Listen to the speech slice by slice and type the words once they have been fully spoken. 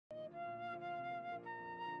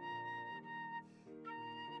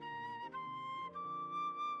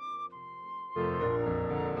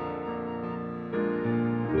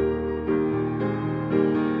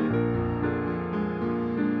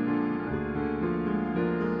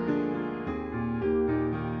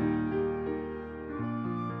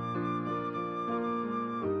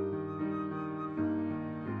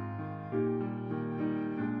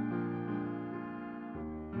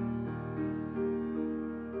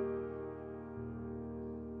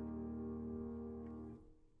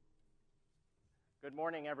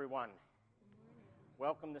morning, everyone.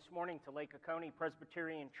 Welcome this morning to Lake Oconee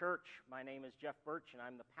Presbyterian Church. My name is Jeff Birch, and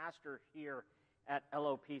I'm the pastor here at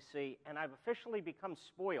LOPC, and I've officially become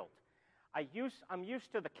spoiled. I'm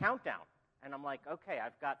used to the countdown, and I'm like, okay,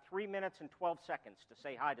 I've got 3 minutes and 12 seconds to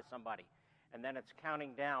say hi to somebody, and then it's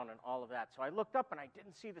counting down and all of that. So I looked up, and I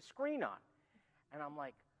didn't see the screen on, and I'm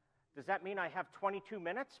like, does that mean I have 22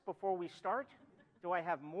 minutes before we start? Do I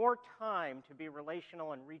have more time to be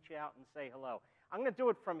relational and reach out and say hello? I'm going to do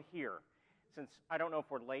it from here, since I don't know if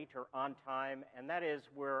we're late or on time, and that is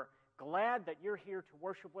we're glad that you're here to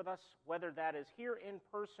worship with us, whether that is here in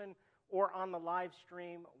person or on the live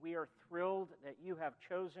stream. We are thrilled that you have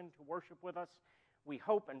chosen to worship with us. We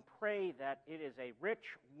hope and pray that it is a rich,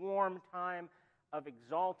 warm time of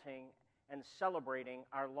exalting and celebrating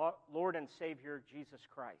our Lord and Savior, Jesus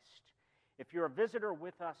Christ. If you're a visitor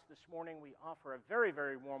with us this morning, we offer a very,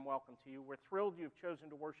 very warm welcome to you. We're thrilled you've chosen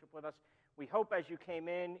to worship with us. We hope as you came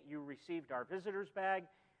in, you received our visitor's bag.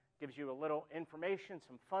 Gives you a little information,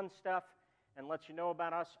 some fun stuff, and lets you know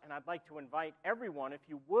about us. And I'd like to invite everyone, if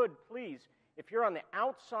you would, please, if you're on the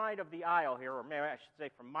outside of the aisle here, or maybe I should say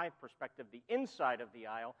from my perspective, the inside of the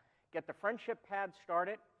aisle, get the friendship pad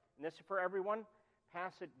started. And this is for everyone.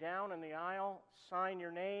 Pass it down in the aisle, sign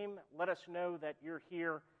your name, let us know that you're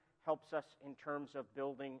here. Helps us in terms of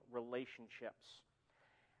building relationships.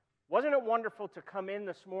 Wasn't it wonderful to come in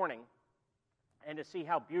this morning and to see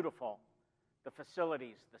how beautiful the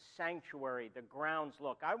facilities, the sanctuary, the grounds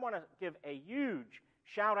look? I want to give a huge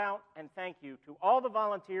shout out and thank you to all the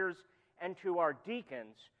volunteers and to our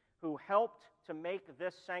deacons who helped to make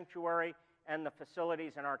this sanctuary and the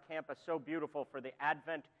facilities in our campus so beautiful for the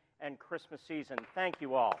Advent and Christmas season. Thank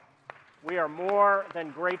you all. We are more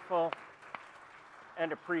than grateful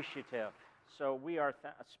and appreciative. So we are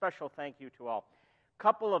a special thank you to all.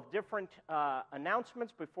 Couple of different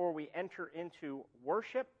announcements before we enter into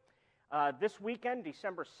worship. This weekend,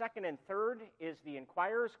 December 2nd and 3rd, is the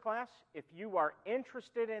Inquirers class. If you are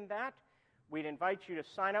interested in that, we'd invite you to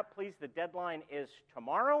sign up, please. The deadline is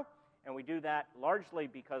tomorrow, and we do that largely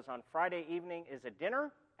because on Friday evening is a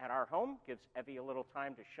dinner at our home. Gives Evie a little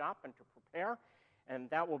time to shop and to prepare, and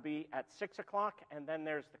that will be at 6 o'clock, and then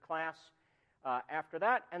there's the class after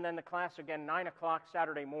that, and then the class again, 9 o'clock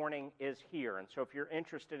Saturday morning is here. And so if you're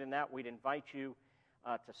interested in that, we'd invite you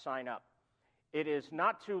to sign up. It is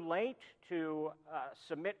not too late to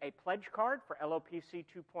submit a pledge card for LOPC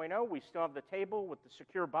 2.0. We still have the table with the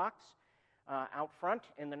secure box out front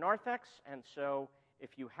in the narthex, and so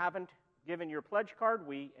if you haven't given your pledge card,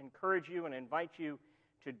 we encourage you and invite you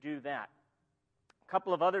to do that. A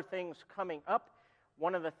couple of other things coming up.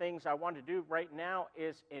 One of the things I want to do right now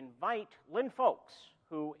is invite Lynn Folks,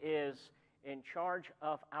 who is in charge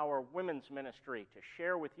of our women's ministry, to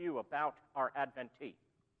share with you about our Adventee.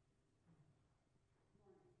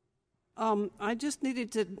 I just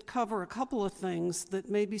needed to cover a couple of things that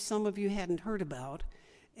maybe some of you hadn't heard about,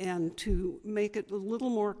 and to make it a little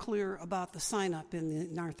more clear about the sign-up in the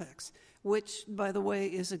narthex, which, by the way,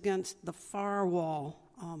 is against the far wall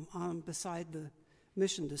beside the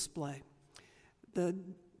mission display. The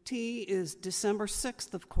tea is December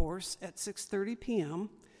 6th, of course, at 6:30 p.m.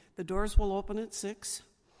 The doors will open at 6,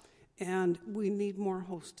 and we need more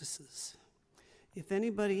hostesses. If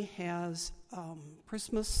anybody has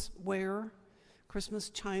Christmas ware, Christmas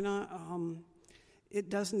china, it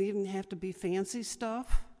doesn't even have to be fancy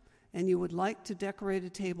stuff, and you would like to decorate a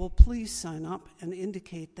table, please sign up and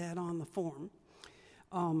indicate that on the form.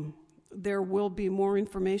 There will be more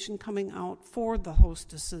information coming out for the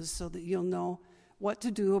hostesses so that you'll know what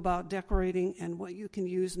to do about decorating and what you can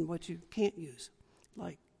use and what you can't use,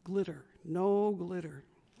 like glitter. No glitter.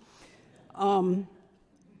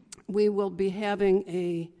 We will be having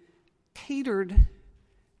a catered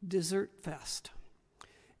dessert fest,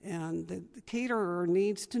 and the caterer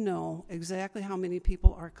needs to know exactly how many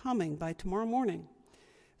people are coming by tomorrow morning.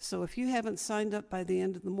 So if you haven't signed up by the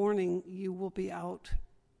end of the morning, you will be out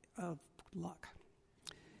of luck.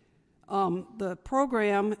 The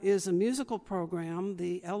program is a musical program.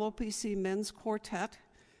 The LOPC Men's Quartet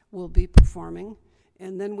will be performing,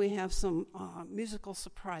 and then we have some musical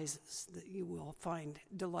surprises that you will find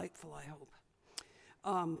delightful, I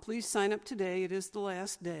hope. Please sign up today. It is the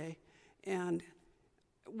last day, and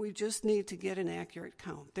we just need to get an accurate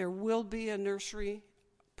count. There will be a nursery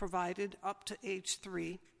provided up to age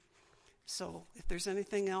 3, so if there's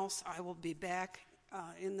anything else, I will be back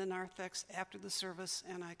in the narthex after the service,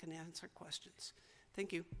 and I can answer questions.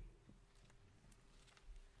 Thank you.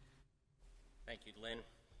 Thank you, Lynn.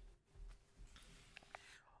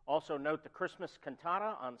 Also note the Christmas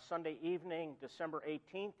cantata on Sunday evening, December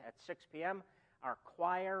 18th at 6 p.m. Our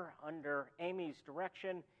choir, under Amy's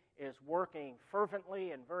direction, is working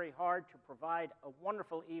fervently and very hard to provide a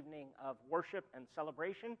wonderful evening of worship and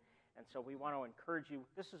celebration. And so we want to encourage you.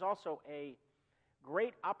 This is also a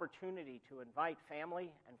great opportunity to invite family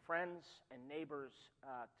and friends and neighbors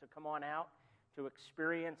to come on out to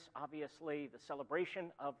experience, obviously, the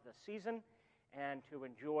celebration of the season and to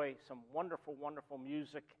enjoy some wonderful, wonderful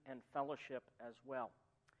music and fellowship as well.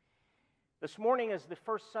 This morning is the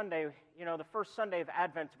first Sunday. You know, the first Sunday of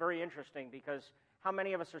Advent is very interesting because how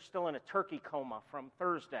many of us are still in a turkey coma from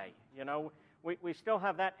Thursday? You know, we still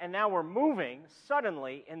have that, and now we're moving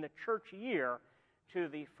suddenly in the church year to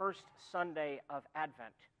the first Sunday of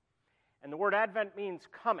Advent. And the word Advent means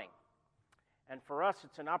coming. And for us,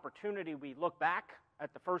 it's an opportunity. We look back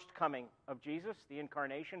at the first coming of Jesus, the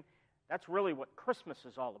incarnation. That's really what Christmas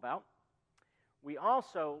is all about. We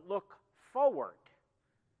also look forward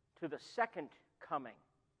to the second coming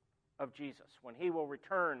of Jesus, when he will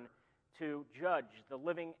return to judge the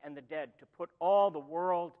living and the dead, to put all the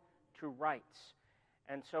world to rights.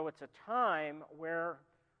 And so it's a time where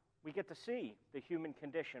we get to see the human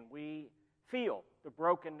condition. We feel the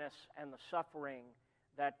brokenness and the suffering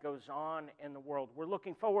that goes on in the world. We're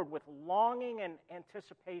looking forward with longing and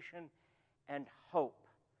anticipation and hope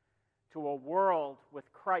to a world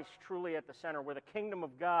with Christ truly at the center, where the kingdom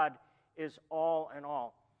of God is all in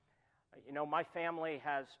all. You know, my family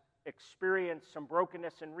has experienced some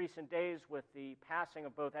brokenness in recent days with the passing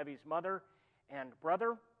of both Evie's mother and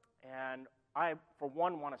brother, and I, for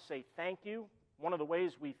one, want to say thank you. One of the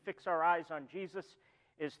ways we fix our eyes on Jesus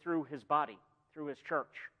is through his body, through his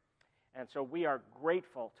church. And so we are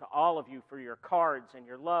grateful to all of you for your cards and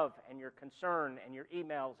your love and your concern and your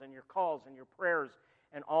emails and your calls and your prayers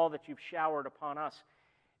and all that you've showered upon us.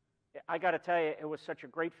 I got to tell you, it was such a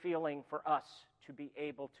great feeling for us to be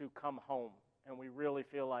able to come home. And we really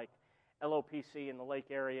feel like LOPC in the Lake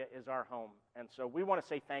area is our home. And so we want to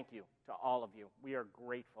say thank you to all of you. We are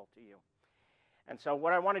grateful to you. And so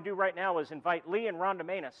what I want to do right now is invite Lee and Rhonda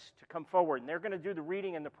Manus to come forward. And they're going to do the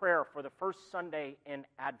reading and the prayer for the first Sunday in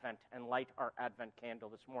Advent and light our Advent candle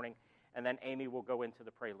this morning. And then Amy will go into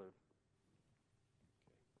the prelude.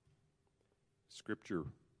 Scripture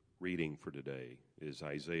reading for today is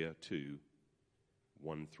Isaiah 2,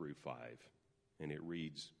 1 through 5. And it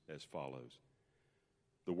reads as follows.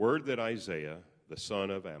 The word that Isaiah, the son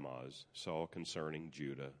of Amoz, saw concerning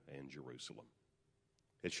Judah and Jerusalem.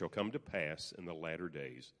 It shall come to pass in the latter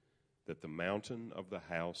days that the mountain of the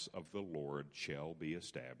house of the Lord shall be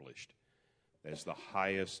established as the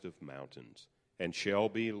highest of mountains, and shall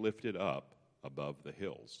be lifted up above the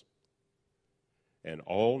hills. And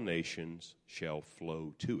all nations shall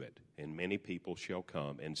flow to it, and many people shall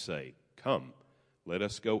come and say, Come, let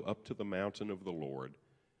us go up to the mountain of the Lord,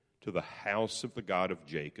 to the house of the God of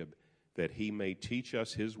Jacob, that he may teach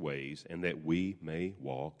us his ways, and that we may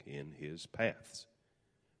walk in his paths.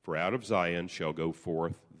 For out of Zion shall go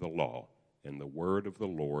forth the law, and the word of the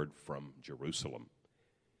Lord from Jerusalem.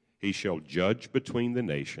 He shall judge between the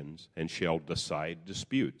nations, and shall decide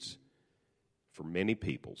disputes for many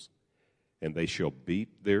peoples. And they shall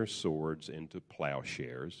beat their swords into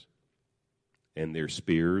plowshares, and their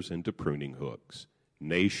spears into pruning hooks.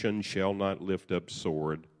 Nation shall not lift up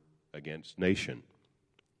sword against nation,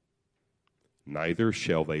 neither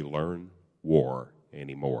shall they learn war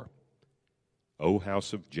anymore. O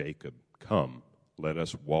house of Jacob, come, let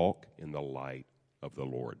us walk in the light of the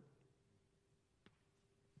Lord.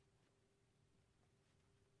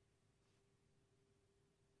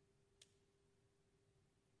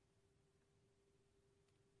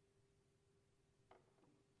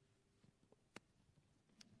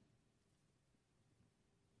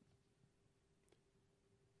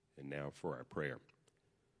 And now for our prayer.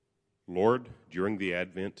 Lord, during the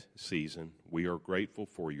Advent season, we are grateful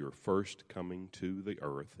for your first coming to the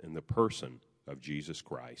earth in the person of Jesus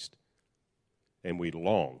Christ. And we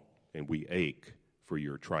long and we ache for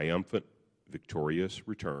your triumphant, victorious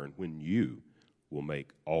return when you will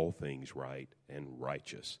make all things right and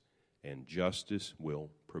righteous, and justice will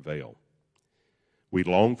prevail. We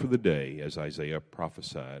long for the day, as Isaiah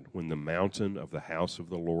prophesied, when the mountain of the house of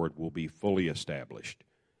the Lord will be fully established,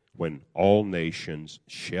 when all nations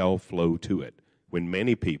shall flow to it, when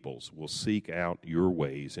many peoples will seek out your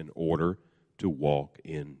ways in order to walk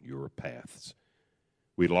in your paths.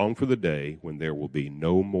 We long for the day when there will be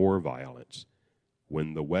no more violence,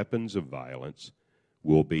 when the weapons of violence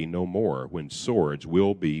will be no more, when swords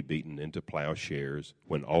will be beaten into plowshares,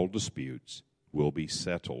 when all disputes will be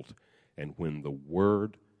settled, and when the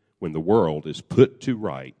world is put to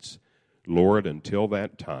rights. Lord, until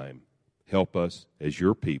that time, help us as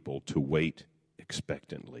your people to wait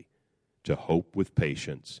expectantly, to hope with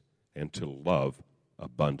patience, and to love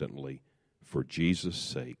abundantly. For Jesus'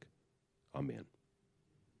 sake. Amen.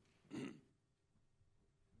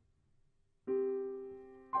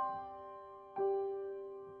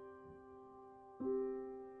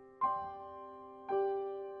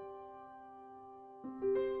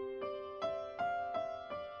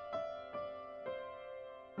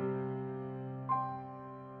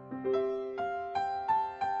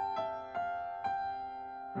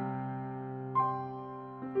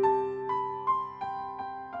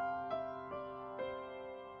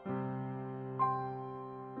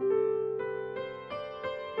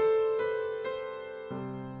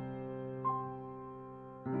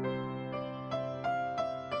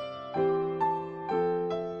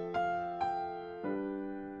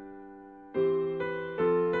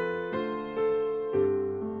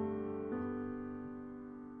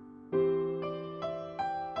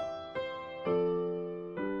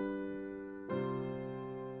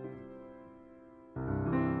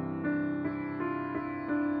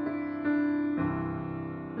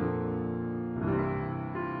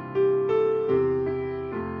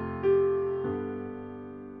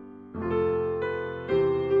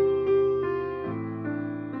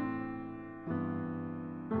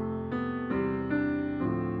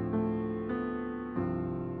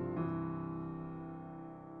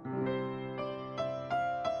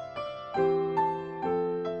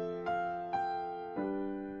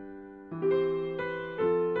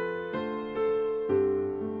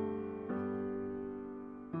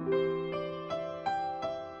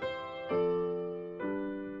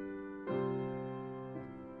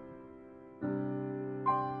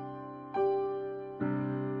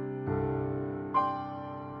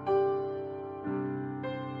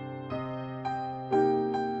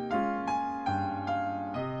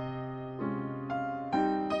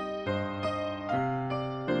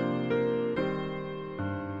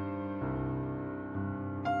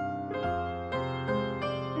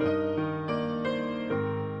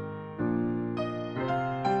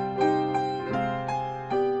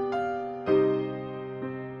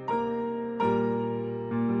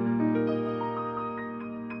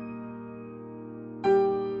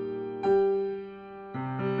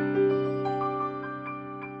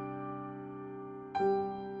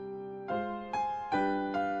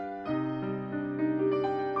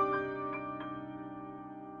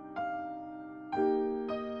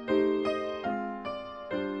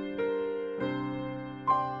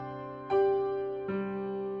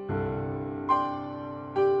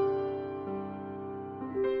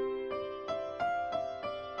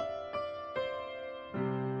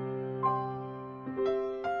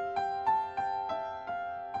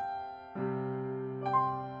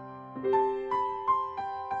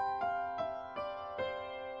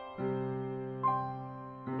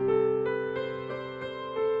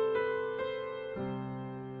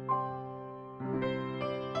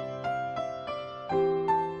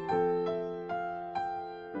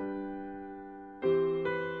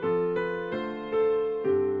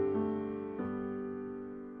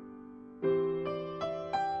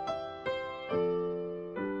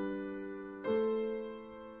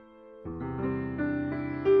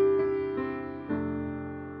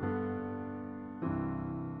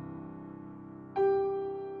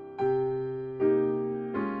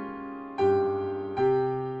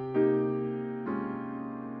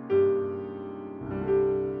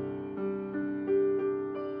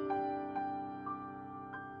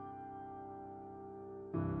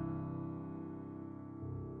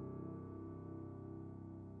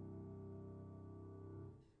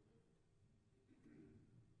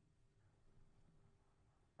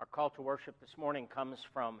 Our call to worship this morning comes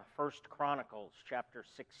from 1 Chronicles chapter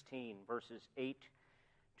 16, verses 8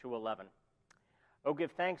 to 11. Oh, give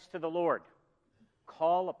thanks to the Lord.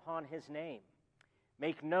 Call upon his name.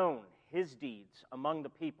 Make known his deeds among the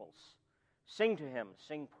peoples. Sing to him,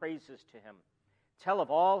 sing praises to him. Tell of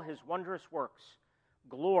all his wondrous works.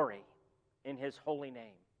 Glory in his holy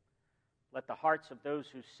name. Let the hearts of those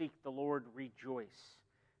who seek the Lord rejoice.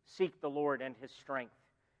 Seek the Lord and his strength.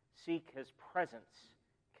 Seek his presence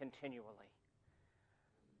continually.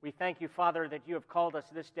 We thank you, Father, that you have called us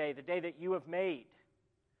this day, the day that you have made,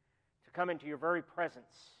 to come into your very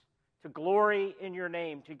presence, to glory in your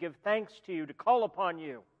name, to give thanks to you, to call upon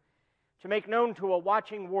you, to make known to a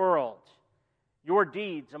watching world your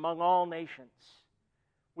deeds among all nations.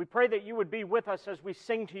 We pray that you would be with us as we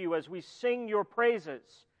sing to you, as we sing your praises,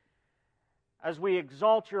 as we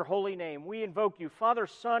exalt your holy name. We invoke you, Father,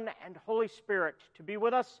 Son, and Holy Spirit, to be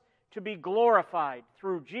with us, to be glorified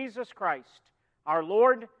through Jesus Christ, our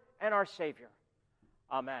Lord and our Savior.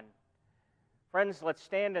 Amen. Friends, let's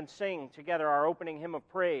stand and sing together our opening hymn of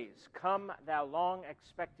praise, Come Thou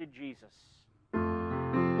Long-Expected Jesus.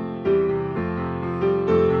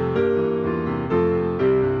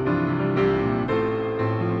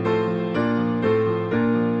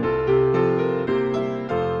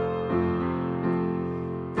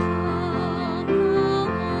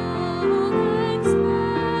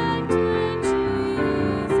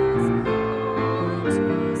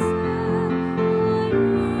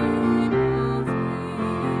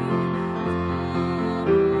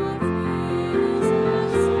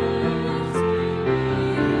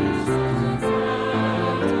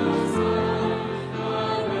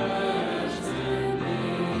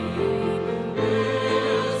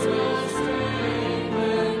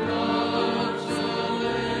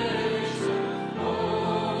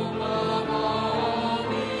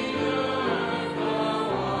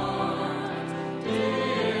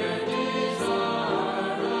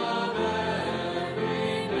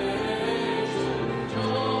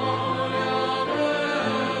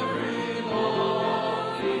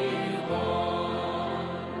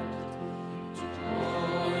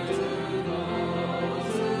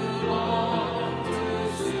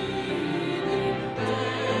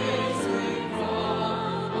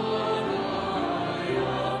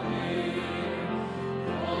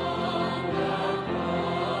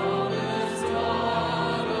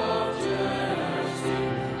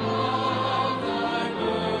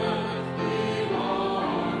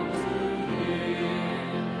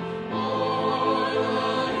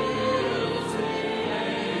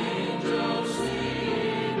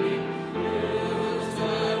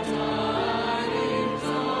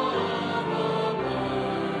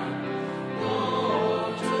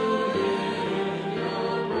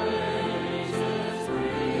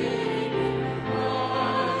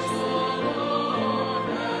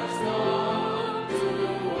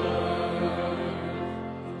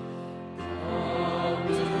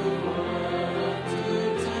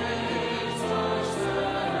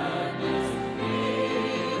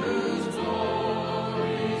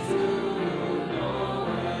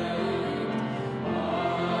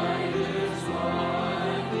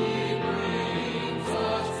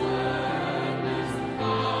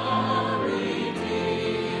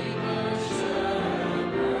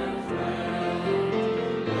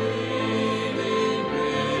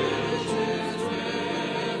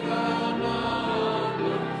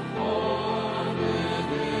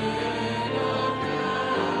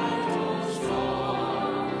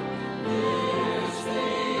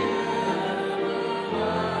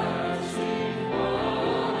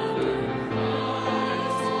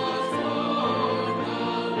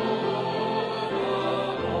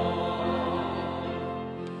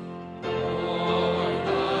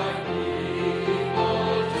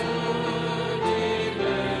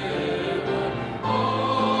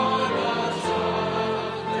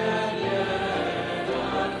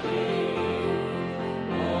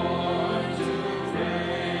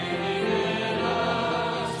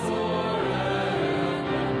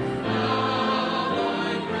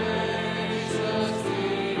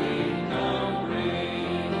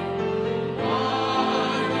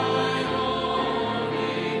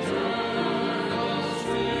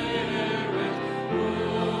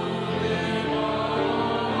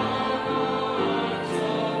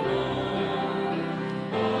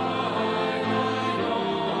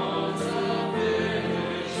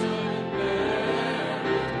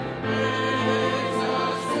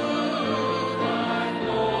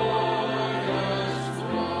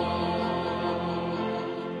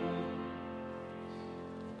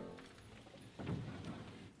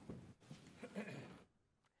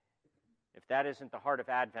 That isn't the heart of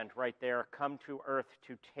Advent right there. Come to earth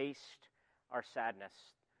to taste our sadness.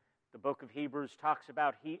 The book of Hebrews talks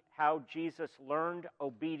about how Jesus learned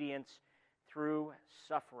obedience through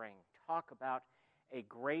suffering. Talk about a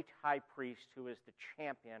great high priest who is the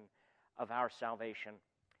champion of our salvation.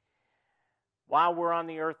 While we're on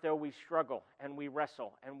the earth, though, we struggle and we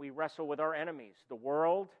wrestle with our enemies, the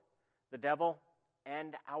world, the devil,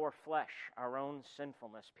 and our flesh, our own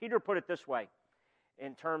sinfulness. Peter put it this way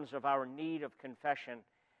in terms of our need of confession.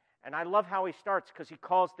 And I love how he starts because he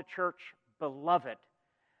calls the church beloved.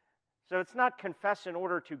 So it's not confess in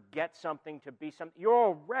order to get something, to be something. You're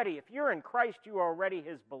already, if you're in Christ, you are already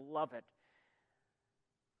his beloved.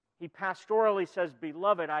 He pastorally says,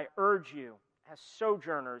 Beloved, I urge you as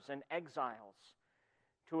sojourners and exiles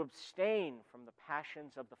to abstain from the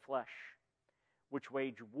passions of the flesh, which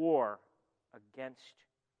wage war against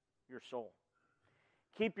your soul.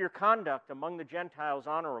 Keep your conduct among the Gentiles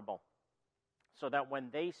honorable, so that when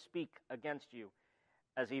they speak against you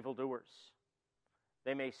as evildoers,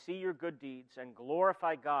 they may see your good deeds and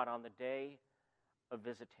glorify God on the day of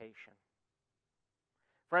visitation.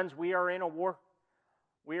 Friends, we are in a war.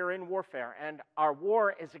 We are in warfare, and our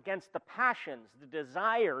war is against the passions, the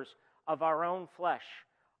desires of our own flesh,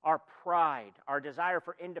 our pride, our desire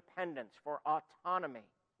for independence, for autonomy.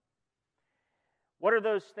 What are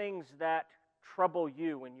those things that trouble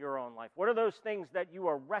you in your own life? What are those things that you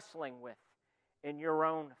are wrestling with in your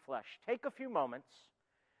own flesh? Take a few moments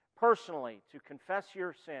personally to confess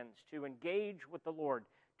your sins, to engage with the Lord,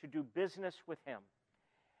 to do business with Him.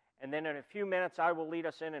 And then in a few minutes, I will lead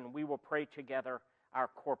us in and we will pray together our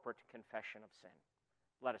corporate confession of sin.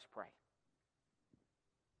 Let us pray.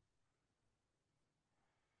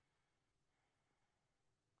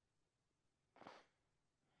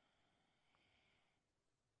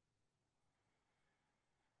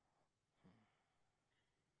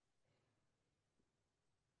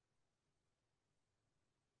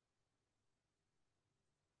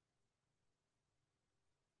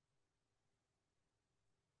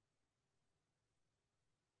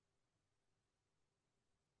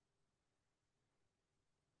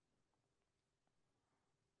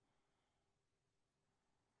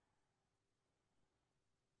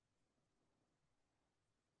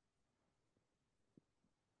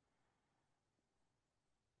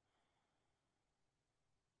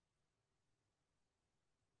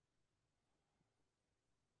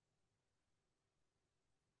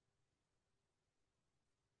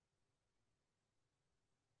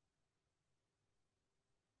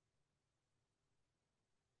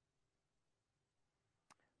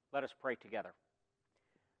 Let us pray together.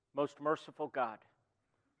 Most merciful God,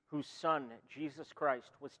 whose Son, Jesus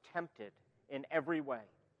Christ, was tempted in every way,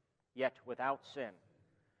 yet without sin,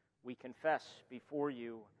 we confess before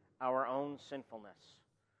you our own sinfulness.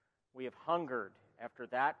 We have hungered after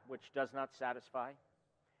that which does not satisfy.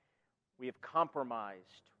 We have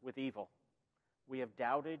compromised with evil. We have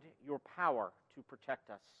doubted your power to protect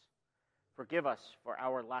us. Forgive us for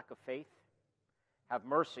our lack of faith. Have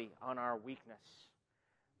mercy on our weakness.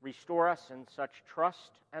 Restore us in such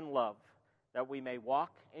trust and love that we may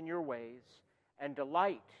walk in your ways and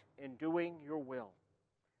delight in doing your will.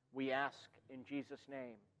 We ask in Jesus'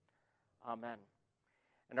 name. Amen.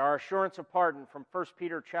 And our assurance of pardon from 1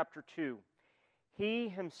 Peter chapter 2. He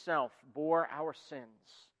himself bore our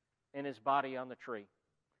sins in his body on the tree,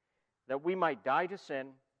 that we might die to sin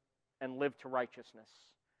and live to righteousness.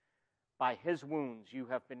 By his wounds you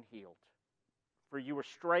have been healed. For you were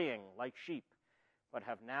straying like sheep, but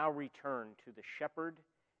have now returned to the shepherd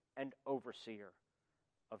and overseer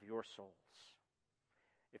of your souls.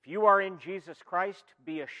 If you are in Jesus Christ,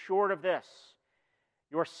 be assured of this.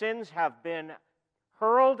 Your sins have been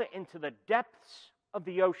hurled into the depths of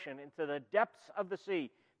the ocean, into the depths of the sea,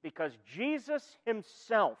 because Jesus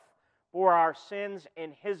himself bore our sins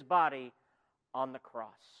in his body on the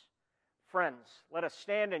cross. Friends, let us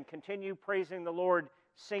stand and continue praising the Lord,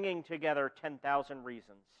 singing together 10,000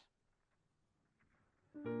 Reasons.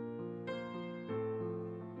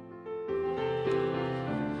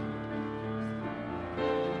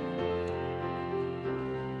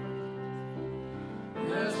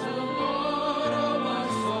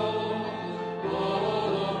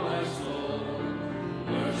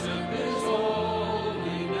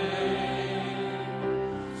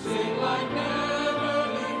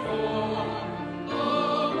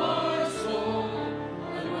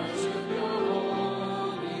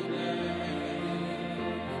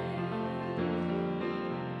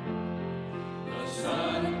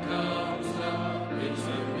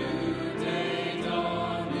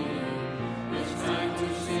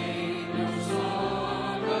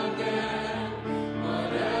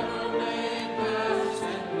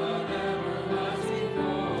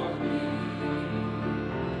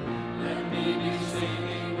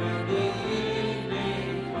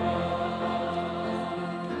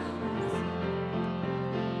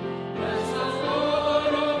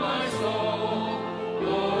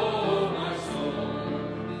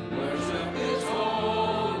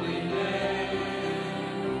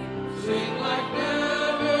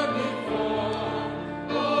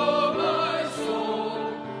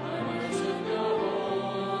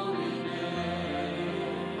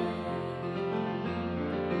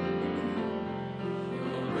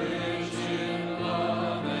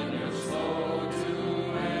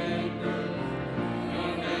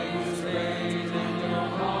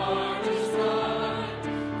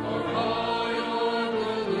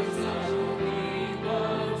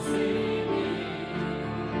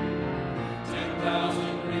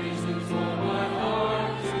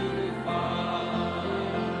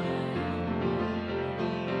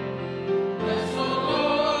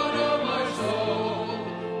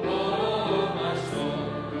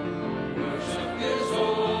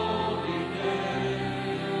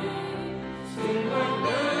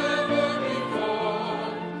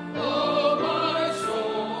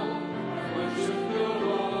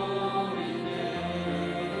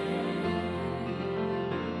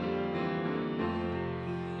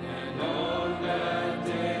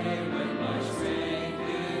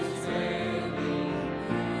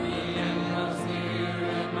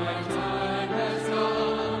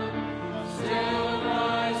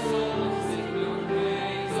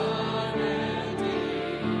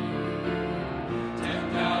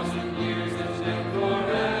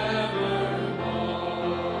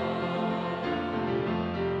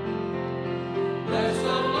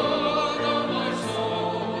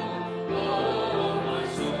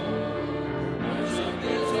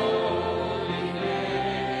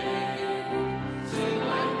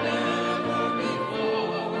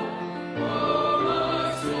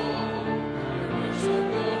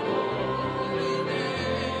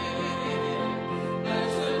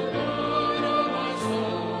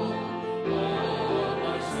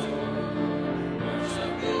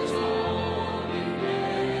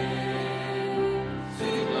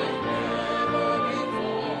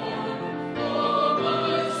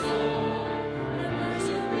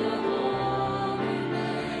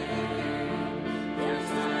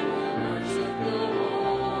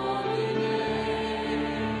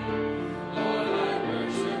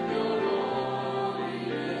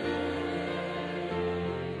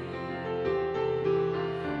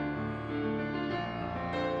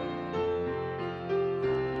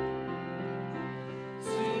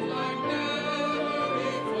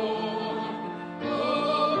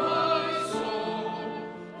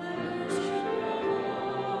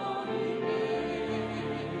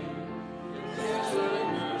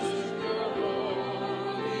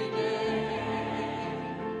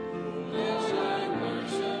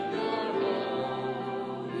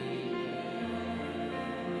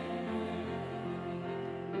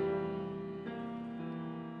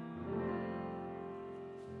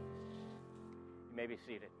 may be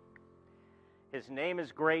seated. His name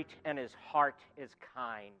is great and his heart is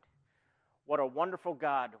kind. What a wonderful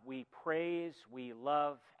God we praise, we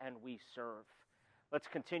love, and we serve. Let's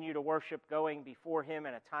continue to worship going before him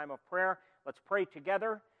in a time of prayer. Let's pray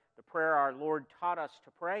together the prayer our Lord taught us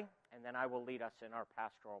to pray, and then I will lead us in our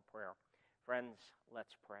pastoral prayer. Friends,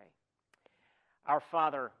 let's pray. Our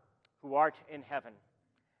Father, who art in heaven,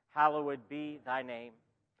 hallowed be thy name.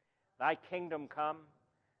 Thy kingdom come,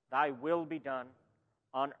 thy will be done,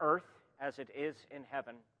 on earth as it is in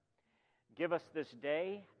heaven. Give us this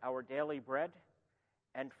day our daily bread,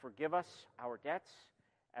 and forgive us our debts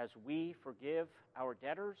as we forgive our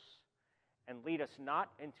debtors. And lead us not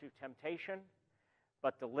into temptation,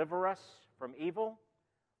 but deliver us from evil.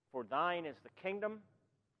 For thine is the kingdom,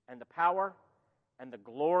 and the power, and the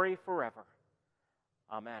glory forever.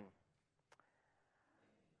 Amen.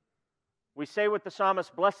 We say with the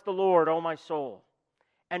psalmist, "Bless the Lord, O my soul,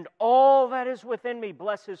 and all that is within me,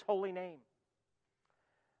 bless his holy name.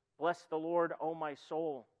 Bless the Lord, O my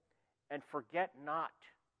soul, and forget not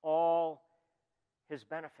all his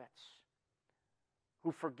benefits,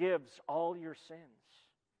 who forgives all your sins,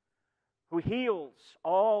 who heals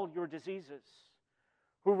all your diseases,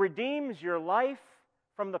 who redeems your life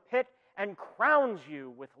from the pit and crowns you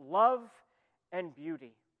with love and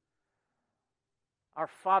beauty. Our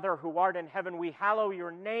Father who art in heaven, we hallow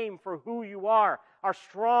your name for who you are, our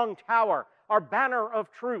strong tower, our banner of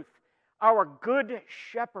truth, our good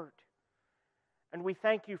shepherd. And we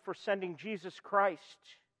thank you for sending Jesus Christ,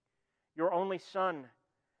 your only Son,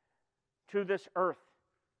 to this earth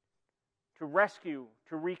to rescue,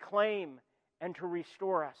 to reclaim, and to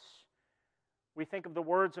restore us. We think of the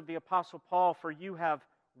words of the Apostle Paul, "For you have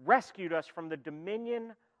rescued us from the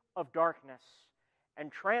dominion of darkness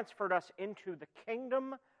and transferred us into the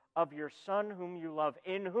kingdom of your Son whom you love,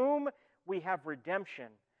 in whom we have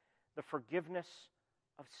redemption, the forgiveness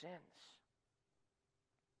of sins."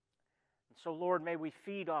 And so, Lord, may we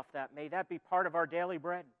feed off that. May that be part of our daily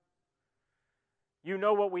bread. You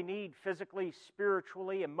know what we need physically,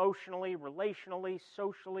 spiritually, emotionally, relationally,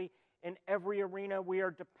 socially. In every arena, we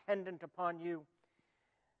are dependent upon you.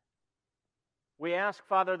 We ask,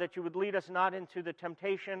 Father, that you would lead us not into the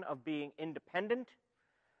temptation of being independent,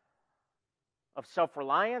 of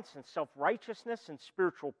self-reliance and self-righteousness and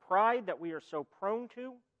spiritual pride that we are so prone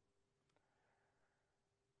to.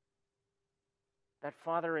 That,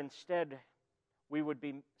 Father, instead, we would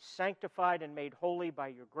be sanctified and made holy by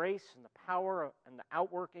your grace and the power and the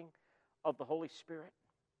outworking of the Holy Spirit.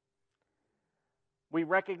 We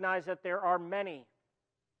recognize that there are many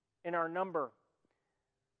in our number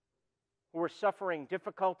who are suffering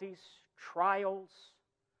difficulties, trials,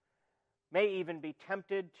 may even be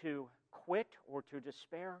tempted to quit or to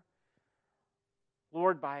despair.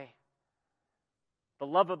 Lord, by the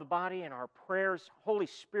love of the body and our prayers, Holy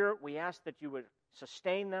Spirit, we ask that you would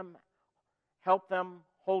sustain them, help them,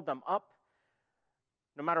 hold them up.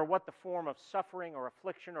 No matter what the form of suffering or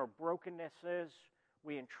affliction or brokenness is,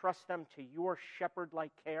 we entrust them to your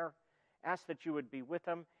shepherd-like care. Ask that you would be with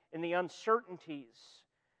them in the uncertainties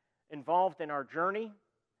involved in our journey.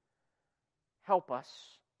 Help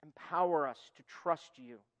us, empower us to trust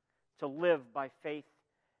you, to live by faith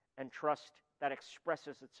and trust that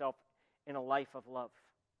expresses itself in a life of love.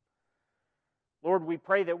 Lord, we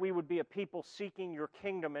pray that we would be a people seeking your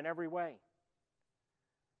kingdom in every way.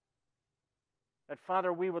 That,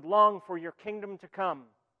 Father, we would long for your kingdom to come.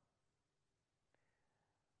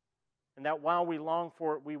 And that while we long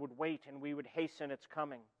for it, we would wait and we would hasten its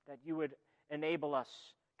coming. That you would enable us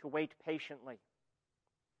to wait patiently.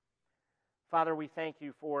 Father, we thank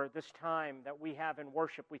you for this time that we have in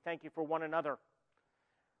worship. We thank you for one another.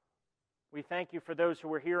 We thank you for those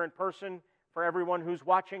who are here in person, for everyone who's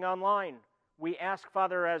watching online. We ask,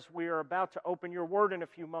 Father, as we are about to open your word in a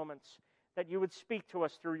few moments, that you would speak to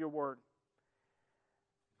us through your word.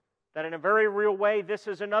 That in a very real way, this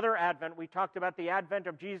is another Advent. We talked about the advent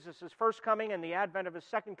of Jesus' first coming and the advent of his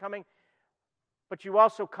second coming. But you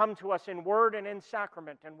also come to us in word and in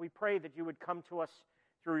sacrament, and we pray that you would come to us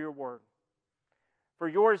through your word. For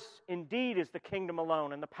yours indeed is the kingdom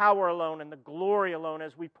alone, and the power alone, and the glory alone.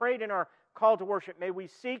 As we prayed in our call to worship, may we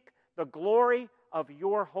seek the glory of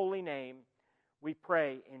your holy name. We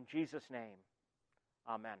pray in Jesus' name.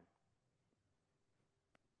 Amen.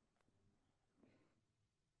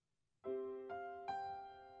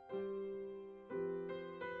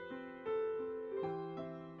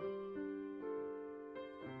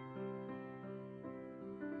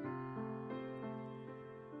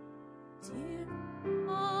 Dear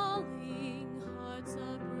falling, hearts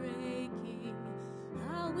are breaking,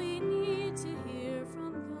 how we need to hear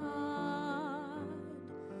from God.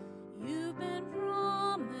 You've been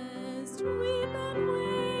promised, we've been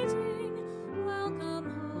waiting. Welcome,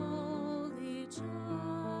 Holy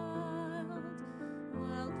Child.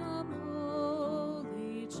 Welcome,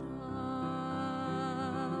 Holy Child.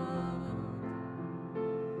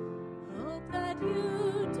 Hope that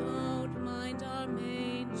you don't mind our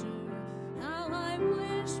manger. How I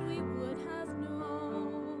wish we would have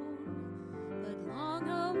known, but long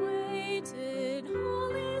awaited,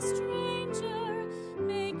 holy stranger,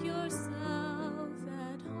 make yourself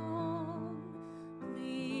at home.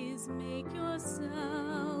 Please make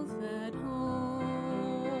yourself at home.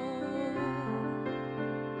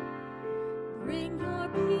 Bring your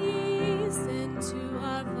peace into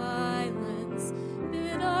our violence,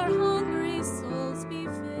 bid our hungry souls be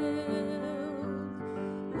filled.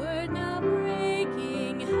 Word now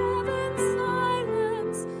breaking heaven's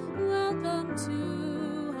silence. Welcome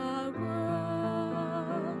to our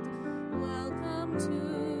world. Welcome to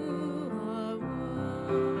our world.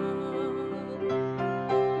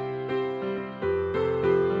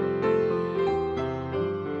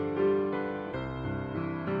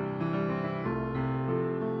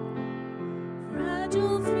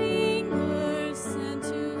 Fragile fingers sent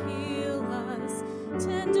to heal us,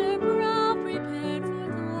 tender brow prepared for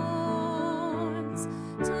thorns,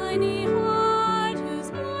 tiny heart whose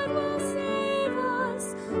blood will save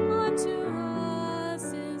us. Unto us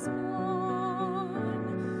is born,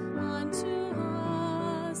 unto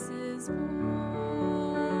us is born.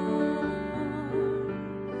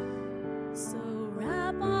 So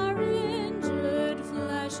wrap our injured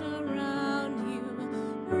flesh around you,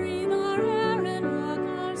 breathe our air and walk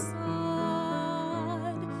our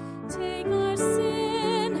sod. Take our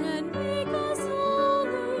sin and make us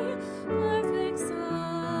holy, perfect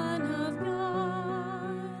Son of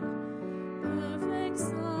God, perfect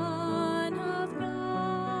Son of God.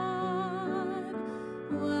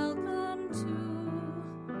 Welcome to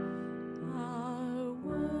our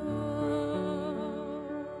world.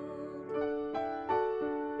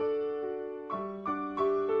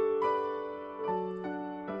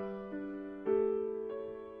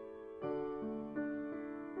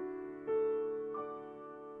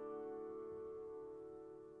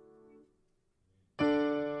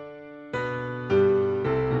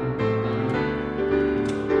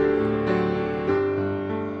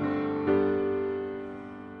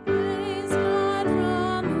 Praise God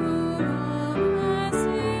from whom all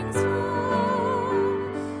blessings flow.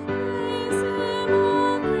 Praise Him,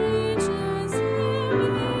 all creatures here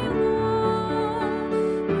below.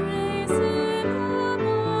 Praise Him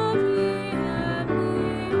above, ye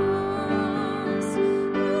heavenly hosts.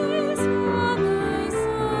 Praise Father,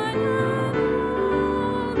 Son, and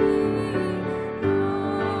Holy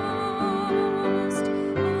Ghost. May be seated.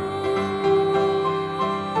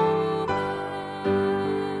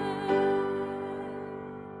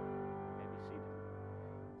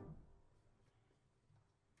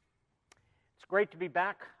 It's great to be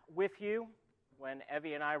back with you. When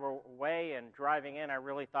Evie and I were away and driving in, I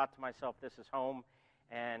really thought to myself, this is home,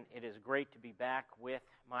 and it is great to be back with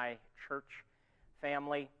my church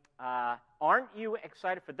family. Aren't you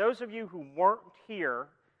excited? For those of you who weren't here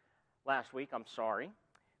last week, I'm sorry.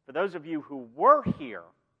 For those of you who were here,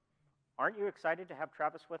 aren't you excited to have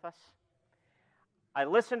Travis with us? I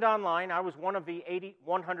listened online. I was one of the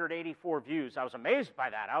 184 views. I was amazed by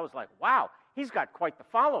that. I was like, wow, he's got quite the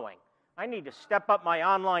following. I need to step up my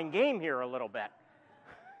online game here a little bit.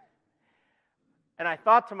 And I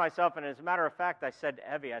thought to myself, and as a matter of fact, I said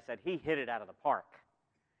to Evie, I said, he hit it out of the park.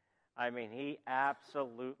 I mean, he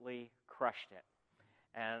absolutely crushed it.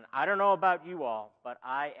 And I don't know about you all, but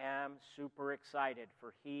I am super excited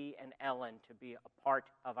for he and Ellen to be a part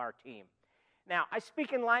of our team. Now, I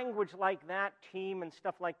speak in language like that, team and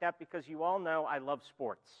stuff like that, because you all know I love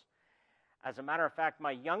sports. As a matter of fact,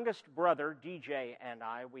 my youngest brother, DJ, and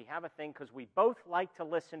I, we have a thing because we both like to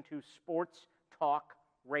listen to sports talk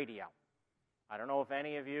radio. I don't know if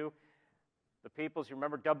any of you, the peoples, you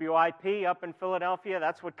remember WIP up in Philadelphia?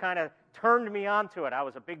 That's what kind of turned me on to it. I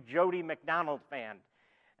was a big Jody McDonald fan.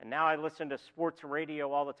 And now I listen to sports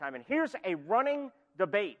radio all the time. And here's a running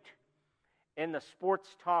debate in the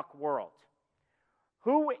sports talk world.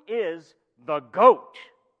 Who is the GOAT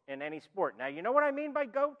in any sport? Now, you know what I mean by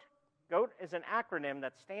GOAT? GOAT is an acronym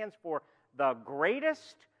that stands for the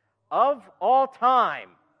greatest of all time.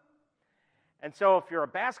 And so if you're a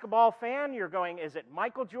basketball fan, you're going, is it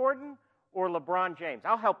Michael Jordan or LeBron James?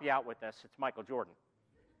 I'll help you out with this. It's Michael Jordan.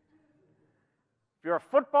 If you're a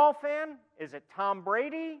football fan, is it Tom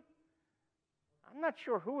Brady? I'm not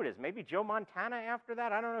sure who it is. Maybe Joe Montana after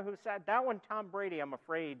that? I don't know who said that one. Tom Brady, I'm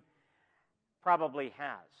afraid, probably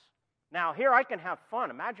has. Now, here I can have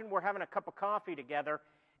fun. Imagine we're having a cup of coffee together,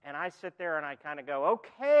 and I sit there and I kind of go,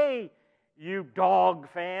 okay, you dog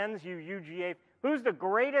fans, you UGA, who's the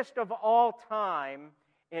greatest of all time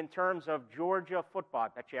in terms of Georgia football? I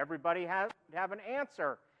bet you everybody have an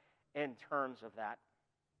answer in terms of that.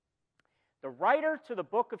 The writer to the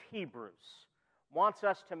book of Hebrews wants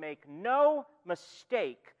us to make no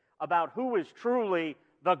mistake about who is truly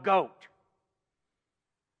the GOAT.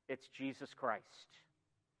 It's Jesus Christ.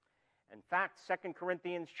 In fact, 2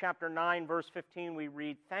 Corinthians chapter 9, verse 15, we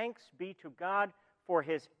read, "Thanks be to God for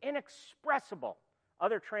his inexpressible,"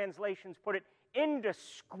 other translations put it,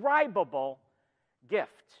 indescribable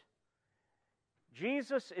gift.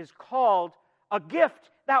 Jesus is called a gift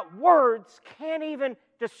that words can't even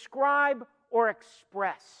describe or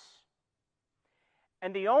express.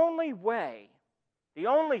 And the only way, the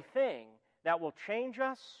only thing that will change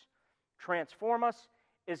us, transform us,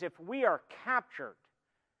 is if we are captured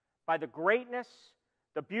by the greatness,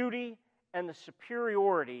 the beauty, and the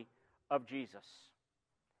superiority of Jesus.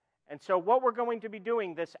 And so what we're going to be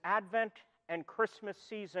doing this Advent and Christmas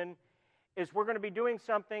season is we're going to be doing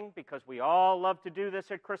something, because we all love to do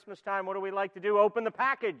this at Christmas time. What do we like to do? Open the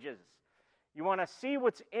packages. You want to see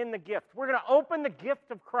what's in the gift. We're going to open the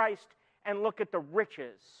gift of Christ and look at the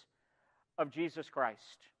riches of Jesus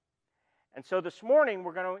Christ. And so this morning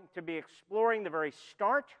we're going to be exploring the very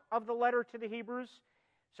start of the letter to the Hebrews.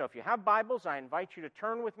 So if you have Bibles, I invite you to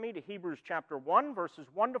turn with me to Hebrews chapter 1, verses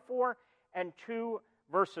 1 to 4, and 2,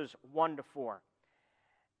 verses 1 to 4.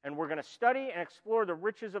 And we're going to study and explore the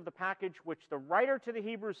riches of the package, which the writer to the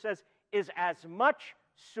Hebrews says is as much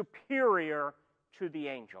superior to the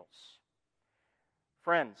angels.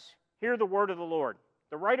 Friends, hear the word of the Lord.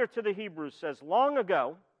 The writer to the Hebrews says, "Long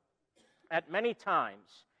ago, at many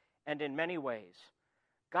times and in many ways,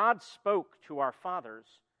 God spoke to our fathers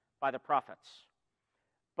by the prophets.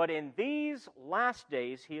 But in these last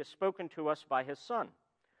days he has spoken to us by his Son,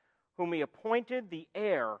 whom he appointed the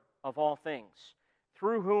heir of all things,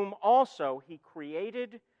 through whom also he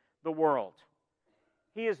created the world.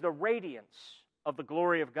 He is the radiance of the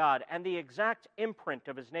glory of God and the exact imprint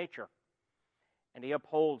of his nature. And he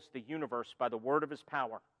upholds the universe by the word of his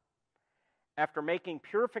power. After making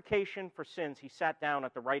purification for sins, he sat down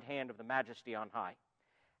at the right hand of the Majesty on high,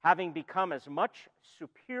 having become as much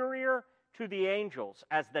superior to the angels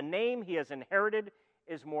as the name he has inherited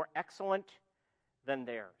is more excellent than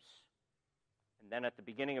theirs." And then at the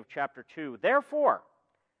beginning of chapter 2, "Therefore,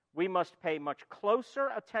 we must pay much closer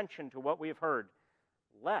attention to what we have heard,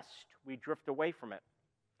 lest we drift away from it.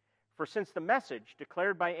 For since the message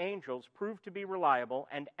declared by angels proved to be reliable,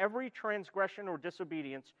 and every transgression or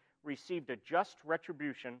disobedience received a just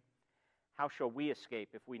retribution, how shall we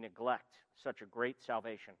escape if we neglect such a great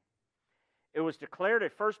salvation? It was declared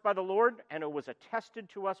at first by the Lord, and it was attested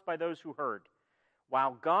to us by those who heard,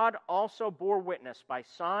 while God also bore witness by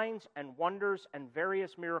signs and wonders and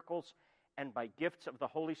various miracles, and by gifts of the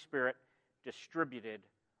Holy Spirit distributed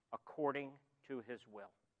according to his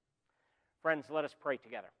will." Friends, let us pray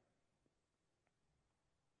together.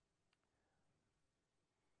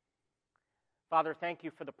 Father, thank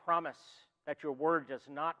you for the promise that your word does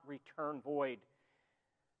not return void,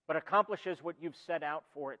 but accomplishes what you've set out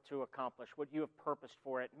for it to accomplish, what you have purposed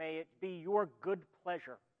for it. May it be your good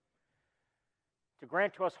pleasure to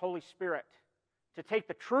grant to us Holy Spirit, to take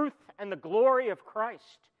the truth and the glory of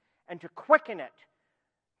Christ and to quicken it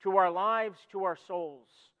to our lives, to our souls,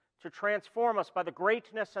 to transform us by the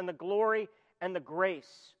greatness and the glory and the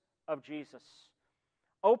grace of Jesus.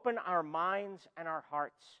 Open our minds and our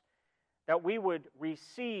hearts that we would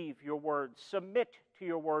receive your word, submit to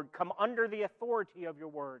your word, come under the authority of your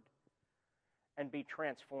word, and be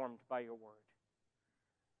transformed by your word.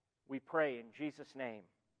 We pray in Jesus' name.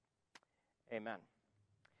 Amen.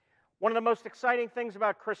 One of the most exciting things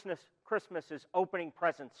about Christmas is opening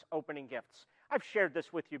presents, opening gifts. I've shared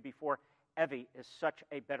this with you before. Evie is such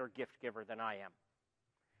a better gift giver than I am.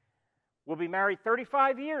 We'll be married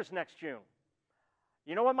 35 years next June.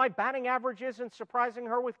 You know what my batting average is in surprising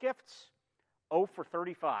her with gifts? 0 for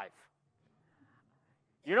 35.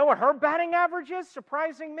 You know what her batting average is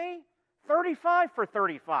surprising me? 35 for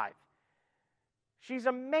 35. She's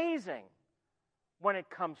amazing when it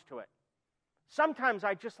comes to it. Sometimes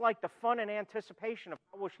I just like the fun and anticipation of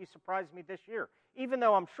how will she surprise me this year. Even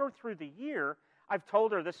though I'm sure through the year I've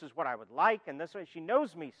told her this is what I would like and this way. She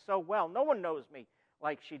knows me so well. No one knows me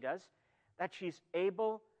like she does, that she's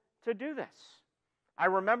able to do this. I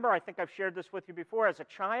remember, I think I've shared this with you before, as a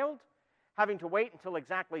child, having to wait until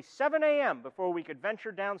exactly 7 a.m. before we could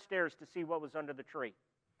venture downstairs to see what was under the tree.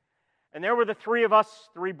 And there were the three of us,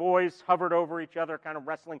 three boys, hovered over each other, kind of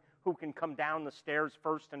wrestling who can come down the stairs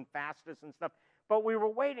first and fastest and stuff. But we were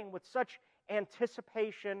waiting with such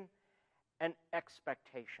anticipation and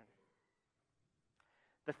expectation.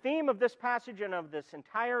 The theme of this passage and of this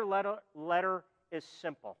entire letter is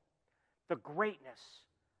simple: the greatness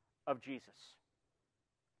of Jesus.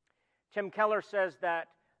 Tim Keller says that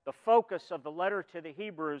the focus of the letter to the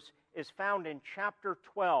Hebrews is found in chapter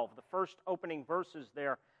 12, the first opening verses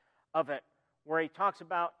there of it, where he talks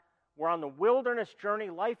about we're on the wilderness journey.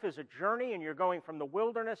 Life is a journey, and you're going from the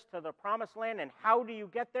wilderness to the promised land. And how do you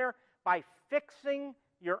get there? By fixing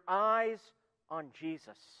your eyes on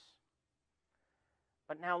Jesus.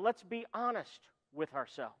 But now let's be honest with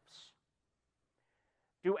ourselves.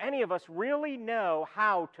 Do any of us really know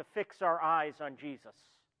how to fix our eyes on Jesus?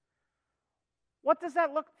 What does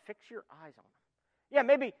that look? Fix your eyes on him. Yeah,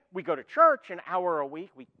 maybe we go to church an hour a week.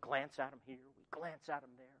 We glance at him here. We glance at him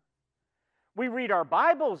there. We read our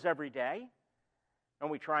Bibles every day,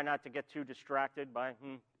 and we try not to get too distracted by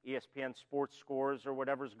ESPN sports scores or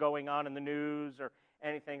whatever's going on in the news or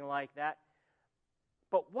anything like that.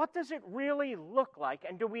 But what does it really look like,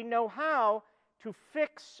 and do we know how to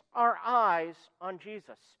fix our eyes on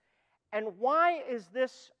Jesus? And why is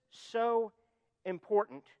this so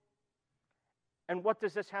important? And what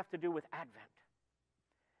does this have to do with Advent?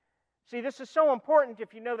 See, this is so important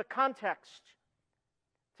if you know the context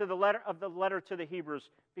to the letter to the Hebrews,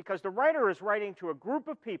 because the writer is writing to a group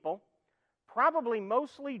of people, probably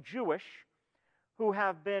mostly Jewish, who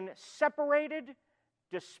have been separated,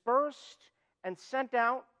 dispersed, and sent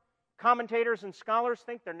out. Commentators and scholars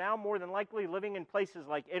think they're now more than likely living in places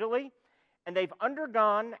like Italy, and they've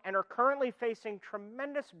undergone and are currently facing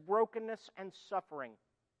tremendous brokenness and suffering.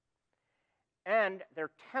 And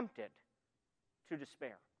they're tempted to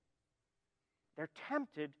despair. They're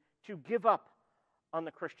tempted to give up on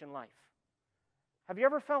the Christian life. Have you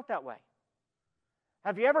ever felt that way?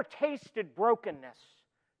 Have you ever tasted brokenness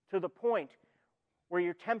to the point where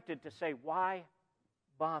you're tempted to say, why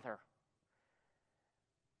bother?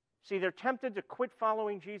 See, they're tempted to quit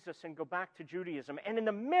following Jesus and go back to Judaism. And in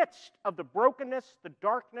the midst of the brokenness, the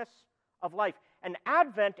darkness of life, and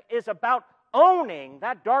Advent is about owning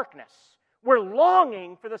that darkness. We're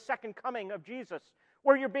longing for the second coming of Jesus,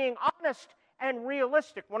 where you're being honest and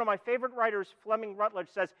realistic. One of my favorite writers, Fleming Rutledge,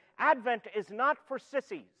 says, Advent is not for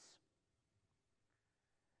sissies.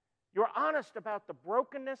 You're honest about the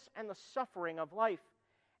brokenness and the suffering of life,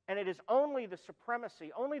 and it is only the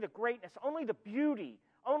supremacy, only the greatness, only the beauty,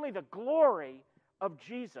 only the glory of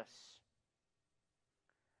Jesus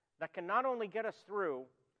that can not only get us through,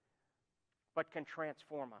 but can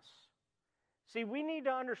transform us. See, we need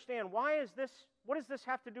to understand what does this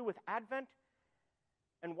have to do with Advent?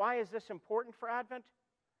 And why is this important for Advent?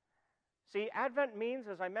 See, Advent means,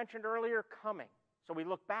 as I mentioned earlier, coming. So we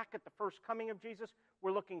look back at the first coming of Jesus.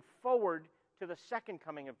 We're looking forward to the second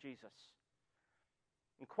coming of Jesus.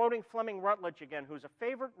 And quoting Fleming Rutledge again, who's a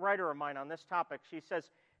favorite writer of mine on this topic, she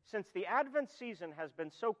says, since the Advent season has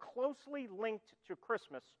been so closely linked to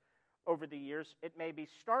Christmas over the years, it may be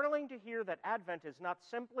startling to hear that Advent is not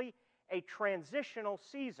simply a transitional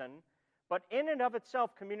season, but in and of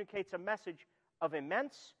itself communicates a message of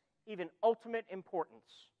immense, even ultimate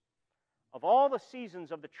importance. Of all the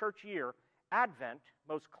seasons of the church year, Advent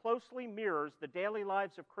most closely mirrors the daily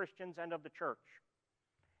lives of Christians and of the church.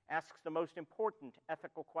 asks the most important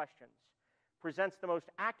ethical questions, presents the most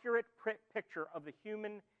accurate picture of the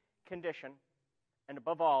human condition, and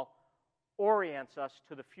above all, orients us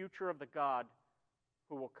to the future of the God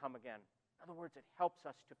who will come again. In other words, it helps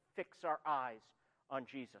us to fix our eyes on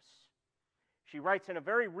Jesus. She writes, in a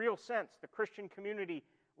very real sense, the Christian community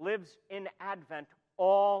lives in Advent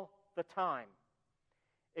all the time.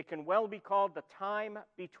 It can well be called the time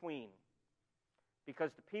between,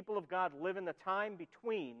 because the people of God live in the time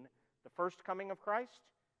between the first coming of Christ,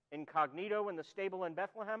 incognito in the stable in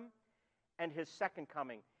Bethlehem, and his second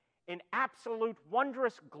coming, in absolute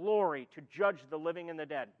wondrous glory to judge the living and the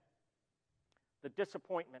dead. The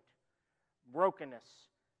disappointment, brokenness,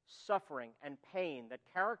 suffering, and pain that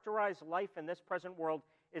characterize life in this present world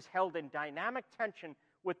is held in dynamic tension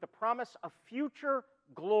with the promise of future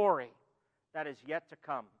glory that is yet to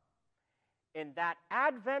come. In that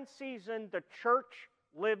Advent season, the church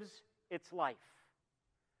lives its life.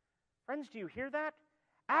 Friends, do you hear that?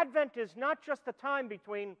 Advent is not just the time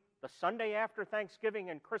between the Sunday after Thanksgiving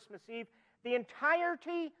and Christmas Eve. The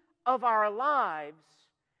entirety of our lives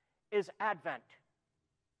is Advent.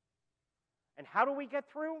 And how do we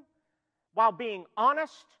get through? While being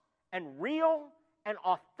honest and real and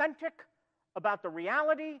authentic about the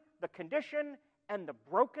reality, the condition, and the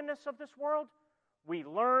brokenness of this world. We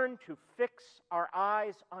learn to fix our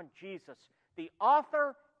eyes on Jesus, the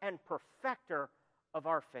author and perfecter of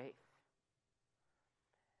our faith.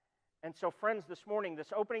 And so, friends, this morning,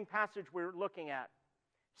 this opening passage we're looking at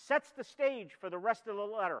sets the stage for the rest of the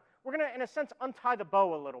letter. We're going to, in a sense, untie the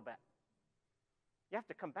bow a little bit. You have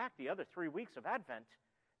to come back the other 3 weeks of Advent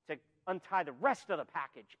to untie the rest of the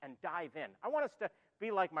package and dive in. I want us to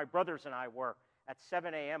be like my brothers and I were at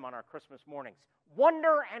 7 a.m. on our Christmas mornings.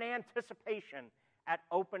 Wonder and anticipation at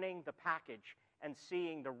opening the package and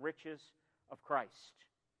seeing the riches of Christ.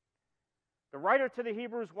 The writer to the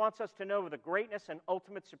Hebrews wants us to know the greatness and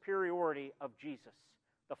ultimate superiority of Jesus,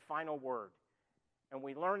 the final word. And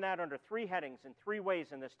we learn that under three headings in three ways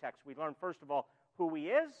in this text. We learn, first of all, who he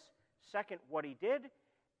is, second, what he did,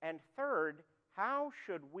 and third, how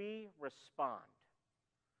should we respond?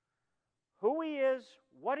 Who he is,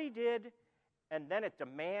 what he did, and then it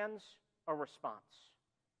demands a response.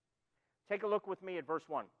 Take a look with me at verse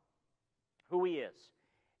 1. Who he is.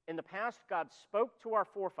 In the past, God spoke to our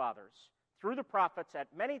forefathers through the prophets at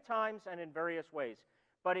many times and in various ways.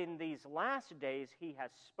 But in these last days, he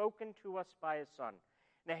has spoken to us by his Son.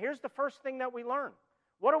 Now, here's the first thing that we learn.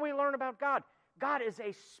 What do we learn about God? God is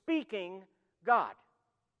a speaking God.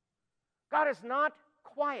 God is not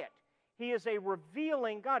quiet. He is a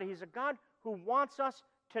revealing God. He's a God who wants us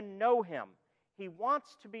to know him. He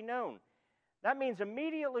wants to be known. That means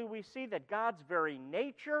immediately we see that God's very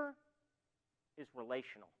nature is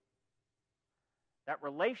relational. That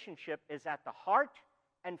relationship is at the heart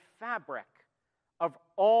and fabric of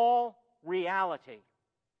all reality.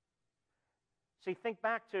 See, think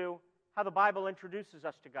back to how the Bible introduces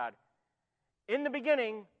us to God. In the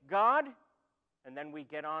beginning, God, and then we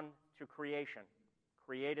get on to creation,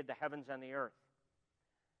 created the heavens and the earth.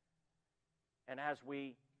 And as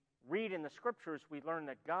we read in the Scriptures, we learn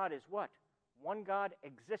that God is what? One God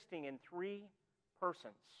existing in three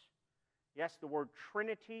persons. Yes, the word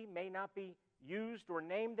Trinity may not be used or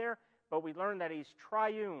named there, but we learn that he's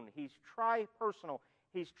triune, he's tri-personal,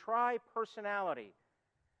 he's tri-personality.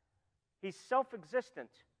 He's self-existent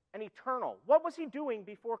and eternal. What was he doing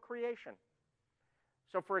before creation?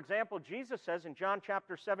 So, for example, Jesus says in John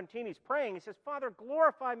chapter 17, he's praying, he says, Father,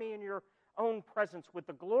 glorify me in your own presence with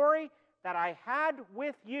the glory that I had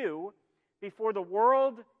with you before the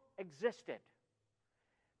world existed.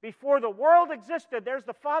 Before the world existed, there's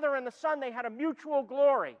the Father and the Son. They had a mutual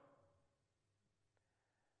glory.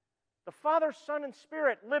 The Father, Son, and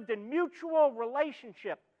Spirit lived in mutual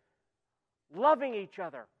relationship, loving each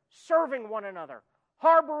other, serving one another,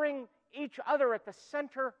 harboring each other at the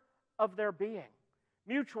center of their being.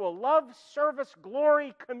 Mutual love, service,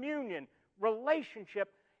 glory, communion,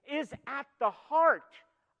 relationship is at the heart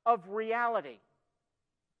of reality.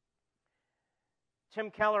 Tim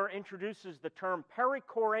Keller introduces the term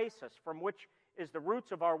perichoresis, from which is the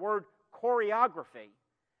roots of our word choreography,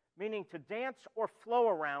 meaning to dance or flow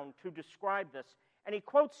around, to describe this. And he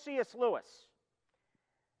quotes C.S. Lewis.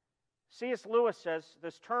 C.S. Lewis says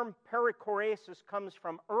this term perichoresis comes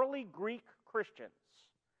from early Greek Christians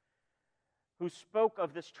who spoke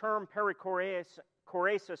of this term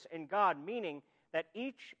perichoresis in God, meaning that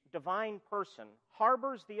each divine person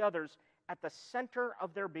harbors the others at the center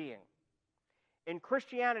of their being. In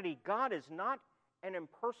Christianity, God is not an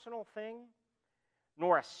impersonal thing,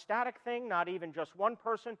 nor a static thing, not even just one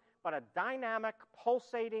person, but a dynamic,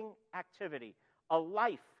 pulsating activity, a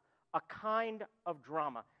life, a kind of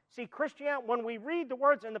drama. See, Christianity, when we read the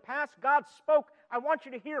words in the past, God spoke, I want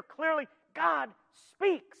you to hear clearly, God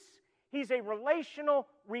speaks. He's a relational,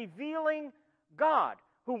 revealing God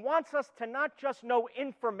who wants us to not just know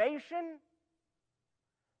information,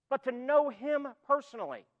 but to know Him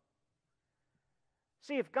personally.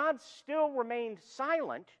 See, if God still remained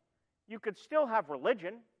silent, you could still have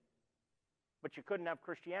religion, but you couldn't have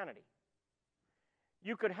Christianity.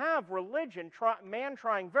 You could have religion, man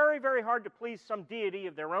trying very, very hard to please some deity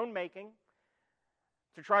of their own making,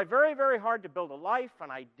 to try very, very hard to build a life, an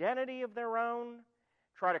identity of their own,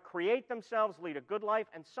 try to create themselves, lead a good life,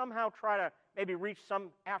 and somehow try to maybe reach some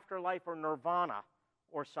afterlife or nirvana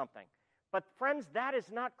or something. But friends, that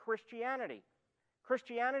is not Christianity.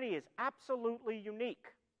 Christianity is absolutely unique.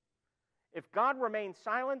 If God remained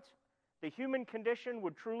silent, the human condition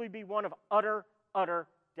would truly be one of utter, utter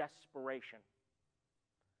desperation.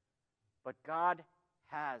 But God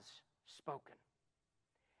has spoken.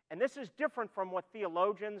 And this is different from what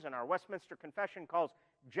theologians and our Westminster Confession calls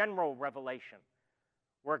general revelation,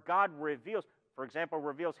 where God reveals, for example,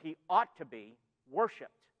 reveals He ought to be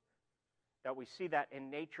worshipped, that we see that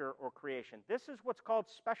in nature or creation. This is what's called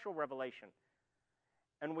special revelation.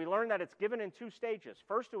 And we learn that it's given in two stages.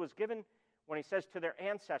 First, it was given when He says to their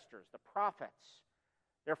ancestors, the prophets,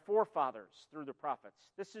 their forefathers through the prophets.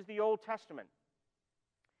 This is the Old Testament.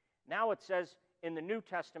 Now it says in the New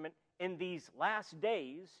Testament, in these last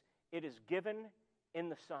days, it is given in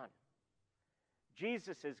the Son.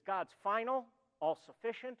 Jesus is God's final,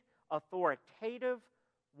 all-sufficient, authoritative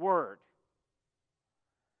word.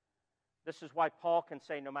 This is why Paul can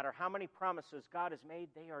say, no matter how many promises God has made,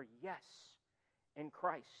 they are yes in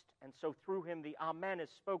Christ. And so through Him, the Amen is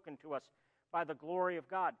spoken to us by the glory of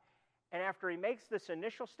God. And after he makes this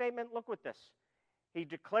initial statement, look with this. He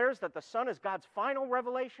declares that the Son is God's final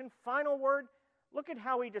revelation, final word. Look at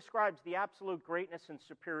how he describes the absolute greatness and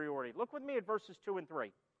superiority. Look with me at verses 2 and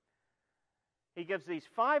 3. He gives these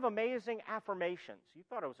 5 amazing affirmations. You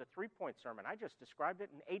thought it was a 3-point sermon. I just described it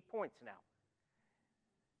in 8 points now.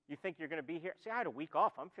 You think you're going to be here? See, I had a week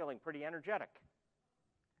off. I'm feeling pretty energetic.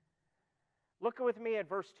 Look with me at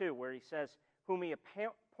verse 2 where he says, whom He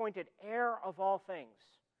appointed heir of all things.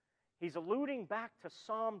 He's alluding back to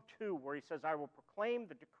Psalm 2 where he says, I will proclaim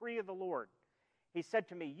the decree of the Lord. He said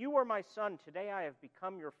to me, you are my son, today I have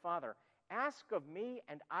become your father. Ask of me,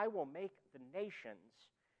 and I will make the nations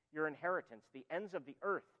your inheritance, the ends of the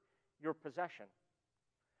earth your possession.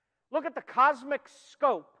 Look at the cosmic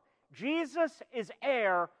scope. Jesus is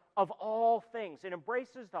heir of all things. It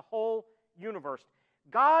embraces the whole universe.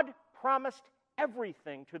 God promised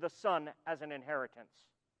everything to the Son as an inheritance.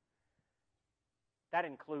 That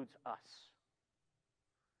includes us.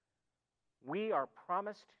 We are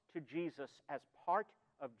promised to Jesus as part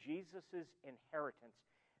of Jesus' inheritance.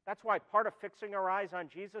 That's why part of fixing our eyes on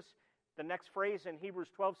Jesus, the next phrase in Hebrews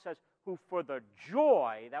 12 says, who for the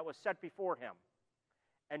joy that was set before Him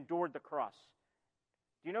endured the cross.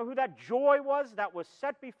 Do you know who that joy was that was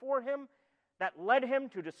set before Him, that led Him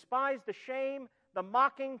to despise the shame, the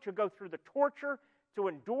mocking, to go through the torture, to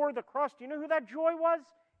endure the cross? Do you know who that joy was?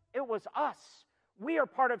 It was us. We are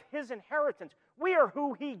part of His inheritance. We are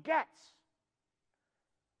who He gets.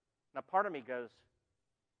 Now, part of me goes,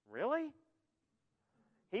 really?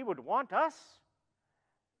 He would want us?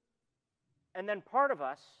 And then part of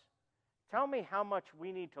us, tell me how much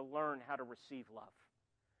we need to learn how to receive love.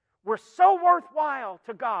 We're so worthwhile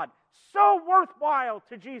to God, so worthwhile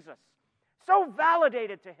to Jesus, so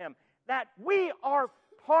validated to Him that we are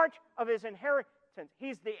part of His inheritance.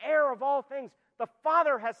 He's the heir of all things. The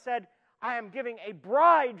Father has said, I am giving a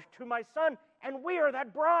bride to my Son, and we are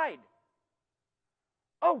that bride.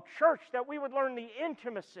 Oh, church, that we would learn the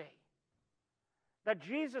intimacy that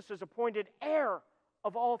Jesus is appointed heir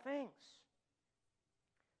of all things.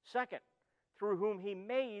 Second, through whom He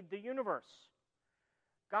made the universe.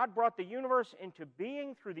 God brought the universe into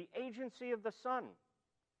being through the agency of the Son.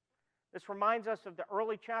 This reminds us of the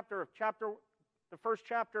early the first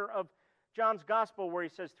chapter of John's Gospel, where he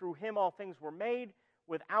says, through Him all things were made.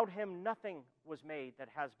 Without Him nothing was made that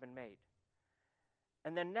has been made.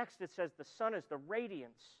 And then next it says the Son is the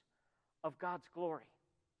radiance of God's glory.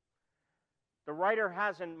 The writer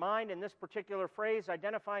has in mind in this particular phrase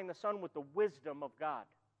identifying the Son with the wisdom of God.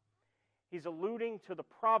 He's alluding to the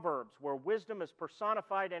Proverbs where wisdom is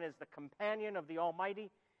personified and is the companion of the Almighty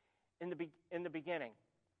in the beginning.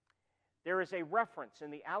 There is a reference in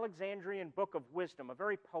the Alexandrian Book of Wisdom, a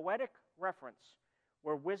very poetic reference,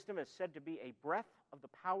 where wisdom is said to be a breath of the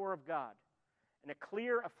power of God and a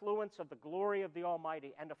clear effluence of the glory of the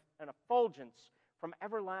Almighty and an effulgence from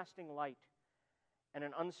everlasting light. and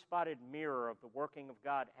an unspotted mirror of the working of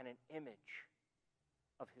God and an image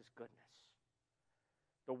of His goodness.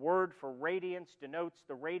 The word for radiance denotes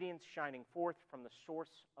the radiance shining forth from the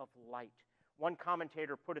source of light. One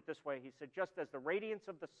commentator put it this way. He said, just as the radiance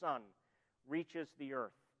of the sun reaches the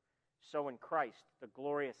earth, so in Christ the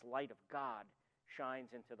glorious light of God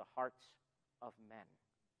shines into the hearts of men.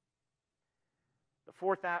 The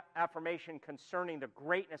fourth affirmation concerning the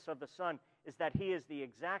greatness of the Son is that He is the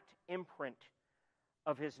exact imprint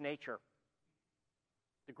of His nature.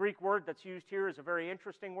 The Greek word that's used here is a very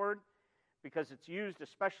interesting word because it's used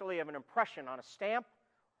especially of an impression on a stamp,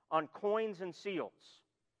 on coins and seals.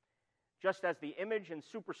 Just as the image and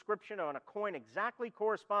superscription on a coin exactly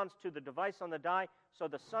corresponds to the device on the die, so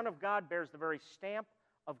the Son of God bears the very stamp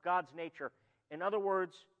of God's nature. In other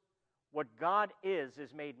words, what God is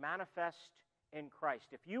made manifest in Christ.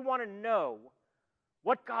 If you want to know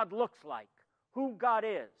what God looks like, who God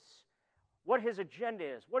is, what His agenda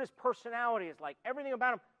is, what His personality is like, everything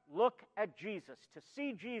about Him, look at Jesus. To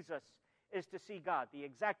see Jesus is to see God, the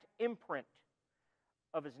exact imprint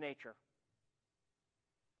of His nature.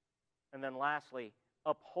 And then lastly,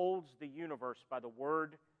 upholds the universe by the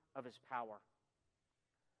word of His power.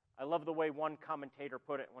 I love the way one commentator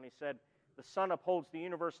put it when he said, the Son upholds the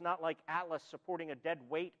universe not like Atlas supporting a dead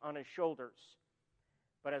weight on his shoulders,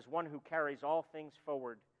 but as one who carries all things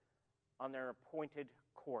forward on their appointed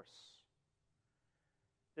course.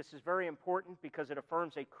 This is very important because it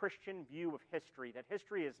affirms a Christian view of history, that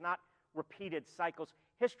history is not repeated cycles.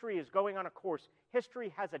 History is going on a course.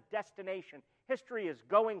 History has a destination. History is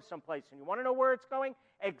going someplace. And you want to know where it's going?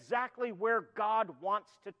 Exactly where God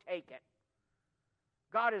wants to take it.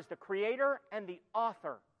 God is the creator and the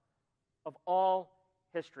author of all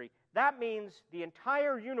history. That means the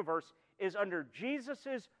entire universe is under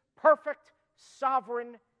Jesus' perfect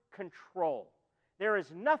sovereign control. There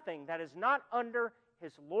is nothing that is not under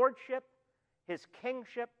His lordship, His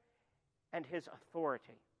kingship, and His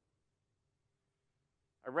authority.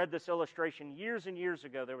 I read this illustration years and years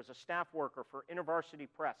ago. There was a staff worker for InterVarsity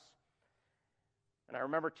Press. And I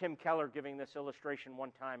remember Tim Keller giving this illustration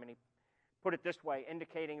one time, and he put it this way,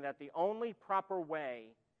 indicating that the only proper way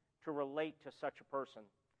to relate to such a person,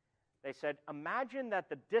 they said, imagine that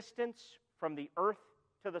the distance from the earth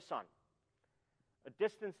to the sun, a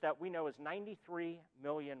distance that we know is 93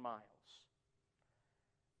 million miles.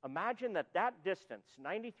 Imagine that that distance,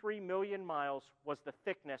 93 million miles, was the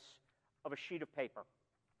thickness of a sheet of paper.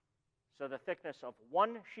 So the thickness of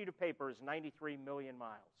one sheet of paper is 93 million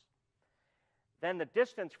miles. Then the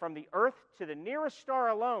distance from the earth to the nearest star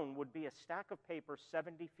alone would be a stack of paper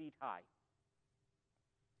 70 feet high.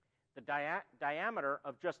 The diameter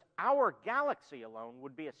of just our galaxy alone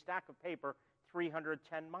would be a stack of paper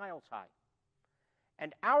 310 miles high.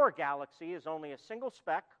 And our galaxy is only a single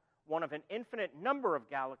speck, one of an infinite number of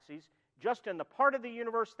galaxies, just in the part of the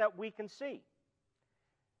universe that we can see.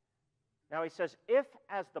 Now he says, if,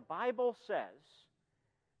 as the Bible says,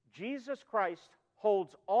 Jesus Christ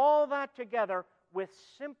holds all that together with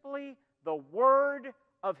simply the word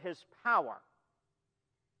of His power,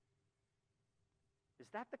 is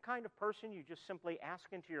that the kind of person you just simply ask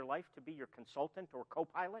into your life to be your consultant or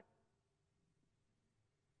co-pilot?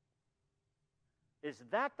 Is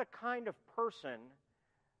that the kind of person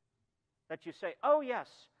that you say, oh yes,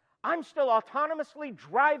 I'm still autonomously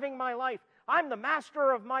driving my life. I'm the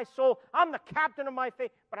master of my soul. I'm the captain of my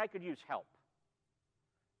faith, but I could use help?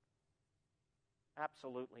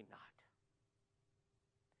 Absolutely not.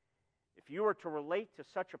 If you are to relate to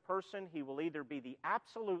such a person, he will either be the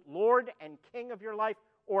absolute Lord and King of your life,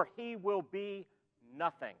 or he will be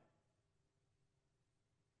nothing.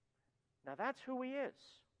 Now that's who he is.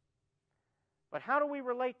 But how do we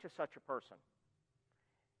relate to such a person?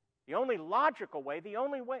 The only logical way, the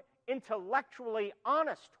only way, intellectually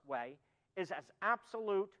honest way, is as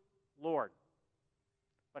absolute Lord.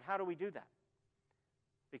 But how do we do that?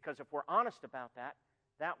 Because if we're honest about that,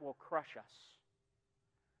 that will crush us.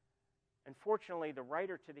 And fortunately, the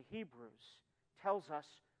writer to the Hebrews tells us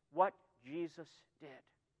what Jesus did.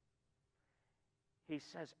 He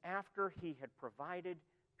says, after he had provided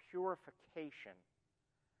purification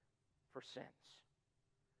for sins,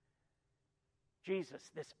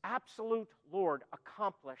 Jesus, this absolute Lord,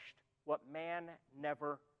 accomplished what man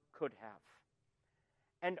never could have.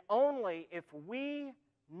 And only if we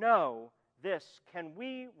know this can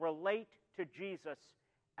we relate to Jesus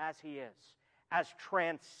as he is, as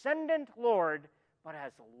transcendent Lord, but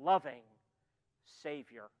as loving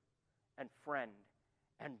Savior and friend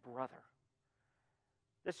and brother.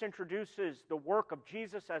 This introduces the work of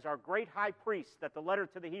Jesus as our great high priest that the letter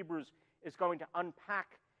to the Hebrews is going to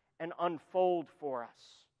unpack and unfold for us.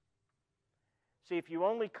 See, if you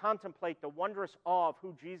only contemplate the wondrous awe of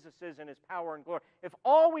who Jesus is in his power and glory, if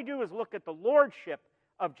all we do is look at the lordship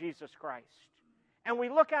of Jesus Christ, and we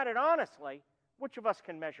look at it honestly, which of us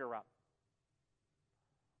can measure up?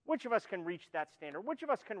 Which of us can reach that standard? Which of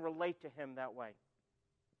us can relate to him that way?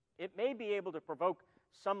 It may be able to provoke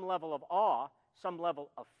some level of awe, some level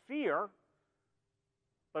of fear,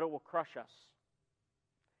 but it will crush us.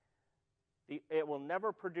 It will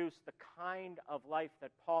never produce the kind of life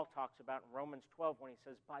that Paul talks about in Romans 12 when he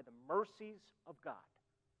says, by the mercies of God.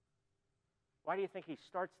 Why do you think he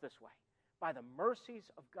starts this way? By the mercies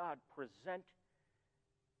of God, present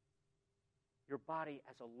your body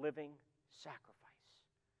as a living sacrifice.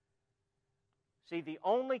 See, the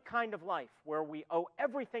only kind of life where we owe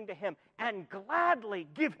everything to him and gladly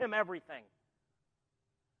give him everything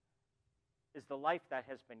is the life that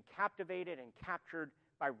has been captivated and captured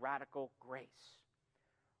by radical grace.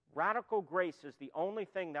 Radical grace is the only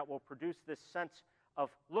thing that will produce this sense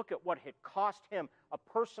of, look at what it cost him, a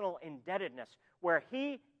personal indebtedness, where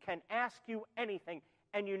he can ask you anything,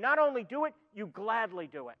 and you not only do it, you gladly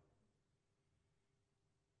do it.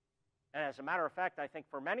 And as a matter of fact, I think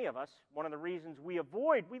for many of us, one of the reasons we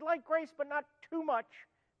like grace, but not too much,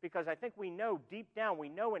 because I think we know deep down, we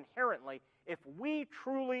know inherently, if we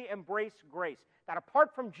truly embrace grace, that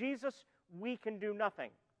apart from Jesus, we can do nothing.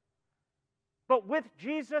 But with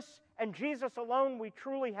Jesus and Jesus alone, we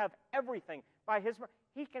truly have everything. By his mercy,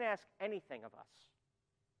 he can ask anything of us.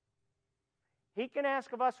 He can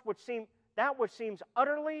ask of us which seems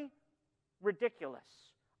utterly ridiculous,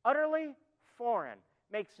 utterly foreign,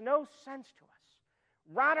 makes no sense to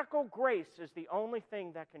us. Radical grace is the only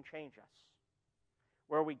thing that can change us,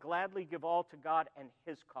 where we gladly give all to God and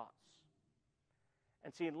his cause.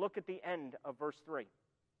 And see, look at the end of verse 3.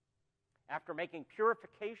 After making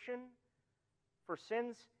purification for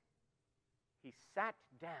sins, he sat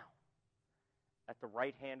down at the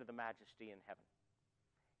right hand of the majesty in heaven.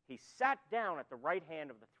 He sat down at the right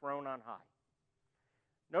hand of the throne on high.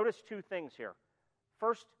 Notice two things here.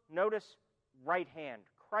 First, notice right hand.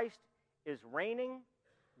 Christ is reigning,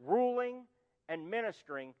 ruling, and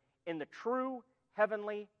ministering in the true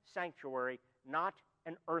heavenly sanctuary, not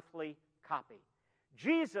an earthly copy.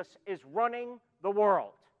 Jesus is running the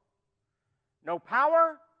world. No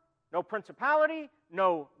power, no principality,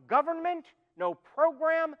 no government, no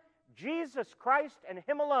program. Jesus Christ and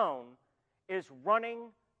him alone is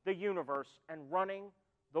running the universe and running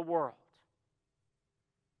the world.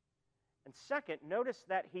 And second, notice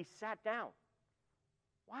that he sat down.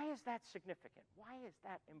 Why is that significant? Why is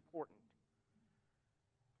that important?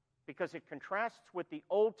 Because it contrasts with the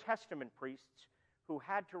Old Testament priests who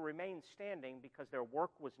had to remain standing because their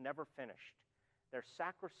work was never finished. Their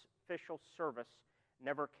sacrificial service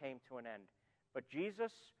never came to an end. But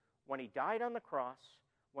Jesus, when he died on the cross,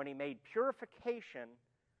 when he made purification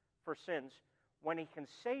for sins, when he can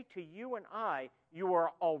say to you and I, you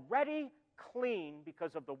are already clean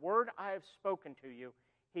because of the word I have spoken to you,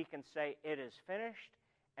 he can say, it is finished,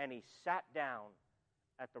 and he sat down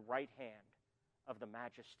at the right hand of the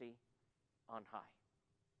majesty on high.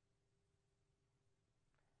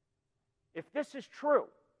 If this is true,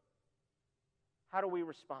 how do we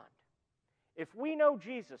respond? If we know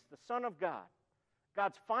Jesus, the Son of God,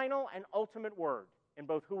 God's final and ultimate word in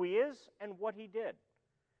both who he is and what he did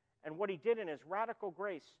in his radical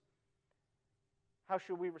grace, how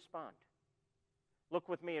should we respond? Look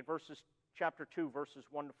with me at chapter 2, verses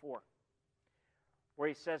 1 to 4, where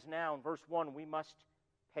he says now in verse 1, we must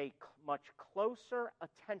pay much closer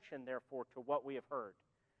attention, therefore, to what we have heard,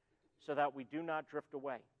 so that we do not drift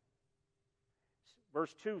away.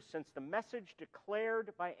 Verse 2, since the message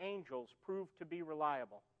declared by angels proved to be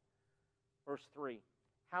reliable. Verse 3,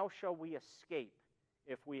 how shall we escape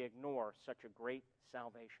if we ignore such a great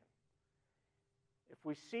salvation? If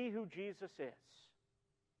we see who Jesus is,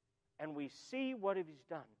 and we see what he's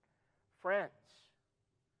done, friends,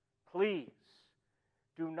 please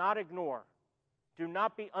do not ignore, do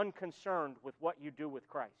not be unconcerned with what you do with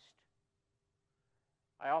Christ.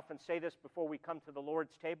 I often say this before we come to the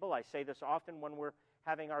Lord's table. I say this often when we're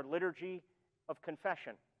having our liturgy of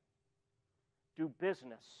confession. Do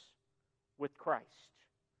business with Christ.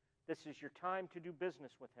 This is your time to do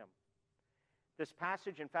business with him. This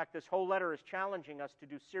passage, in fact, this whole letter is challenging us to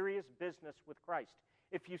do serious business with Christ.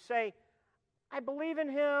 If you say, I believe in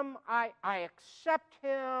him, I accept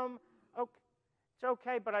him, okay, it's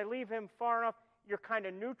okay, but I leave him far enough, you're kind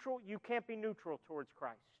of neutral. You can't be neutral towards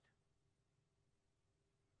Christ.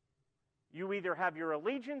 You either have your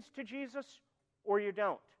allegiance to Jesus or you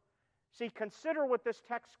don't. See, consider what this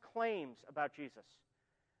text claims about Jesus.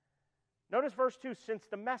 Notice verse 2, since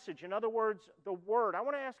the message, in other words, the word. I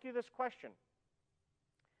want to ask you this question.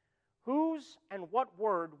 Whose and what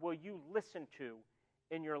word will you listen to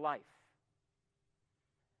in your life?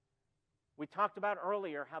 We talked about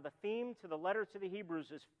earlier how the theme to the letter to the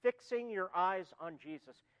Hebrews is fixing your eyes on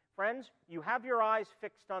Jesus. Friends, you have your eyes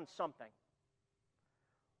fixed on something.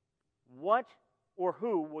 What or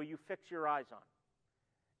who will you fix your eyes on?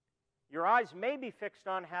 Your eyes may be fixed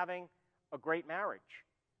on having a great marriage,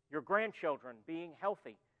 your grandchildren being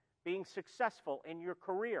healthy, being successful in your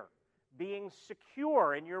career, being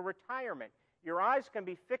secure in your retirement. Your eyes can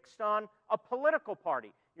be fixed on a political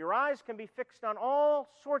party. Your eyes can be fixed on all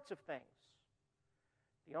sorts of things.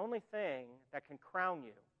 The only thing that can crown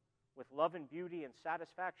you with love and beauty and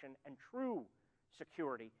satisfaction and true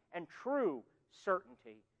security and true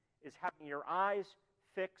certainty is having your eyes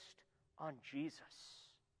fixed on Jesus.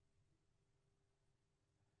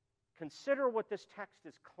 Consider what this text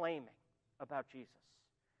is claiming about Jesus.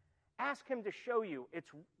 Ask him to show you its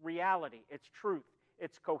reality, its truth,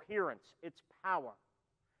 its coherence, its power.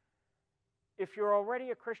 If you're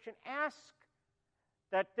already a Christian, ask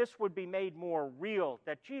that this would be made more real,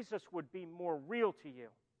 that Jesus would be more real to you,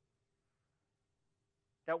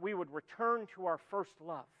 that we would return to our first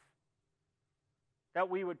love, that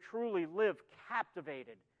we would truly live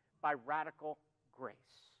captivated by radical grace.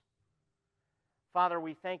 Father,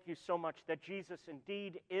 we thank you so much that Jesus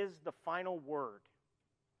indeed is the final word.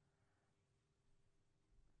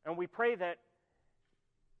 And we pray that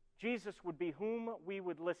Jesus would be whom we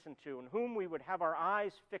would listen to and whom we would have our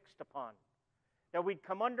eyes fixed upon. That we'd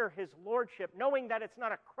come under his lordship, knowing that it's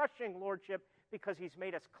not a crushing lordship because he's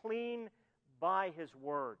made us clean by his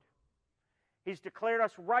word. He's declared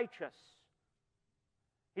us righteous.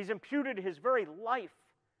 He's imputed his very life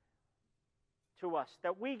to us,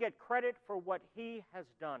 that we get credit for what he has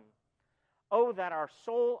done. Oh, that our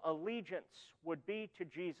sole allegiance would be to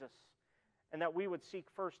Jesus, and that we would seek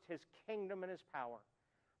first his kingdom and his power.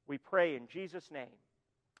 We pray in Jesus' name.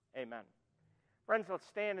 Amen. Friends, let's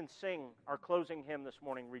stand and sing our closing hymn this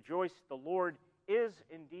morning. Rejoice, the Lord is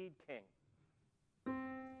indeed King.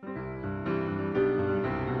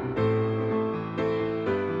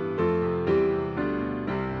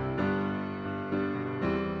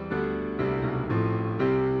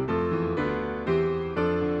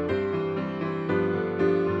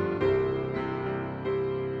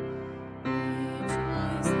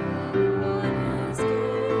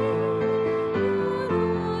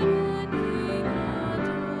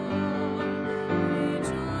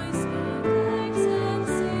 Rejoice, give thanks and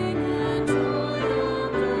sing and joy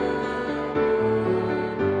of the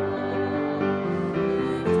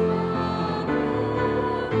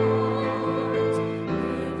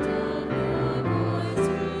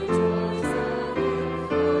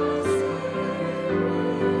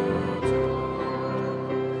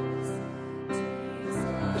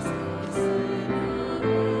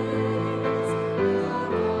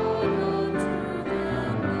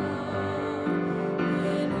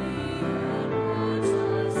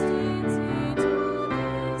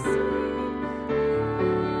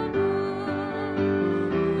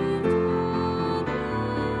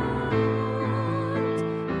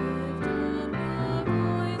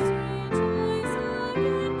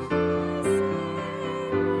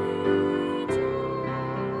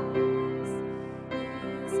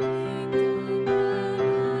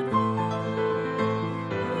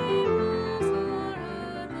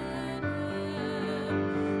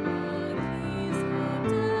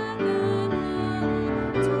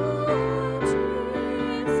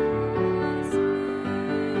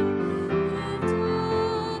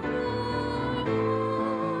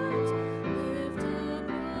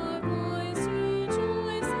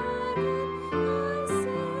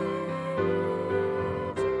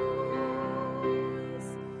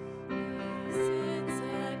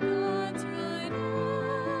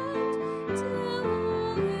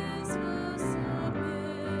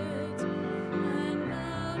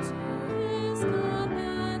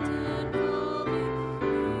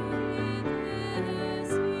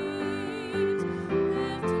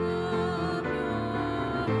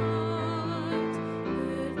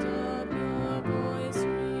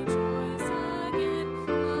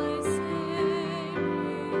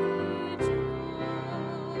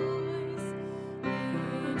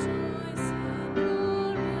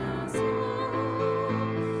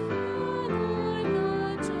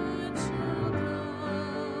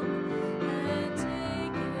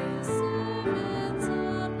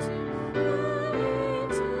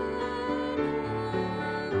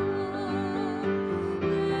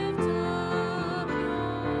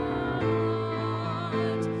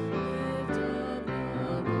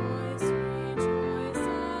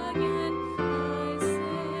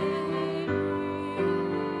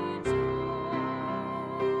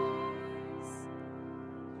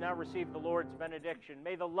receive the Lord's benediction.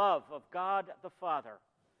 May the love of God the Father,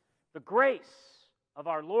 the grace of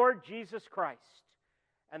our Lord Jesus Christ,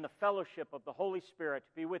 and the fellowship of the Holy Spirit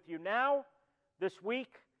be with you now, this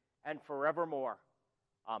week, and forevermore.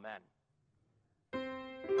 Amen.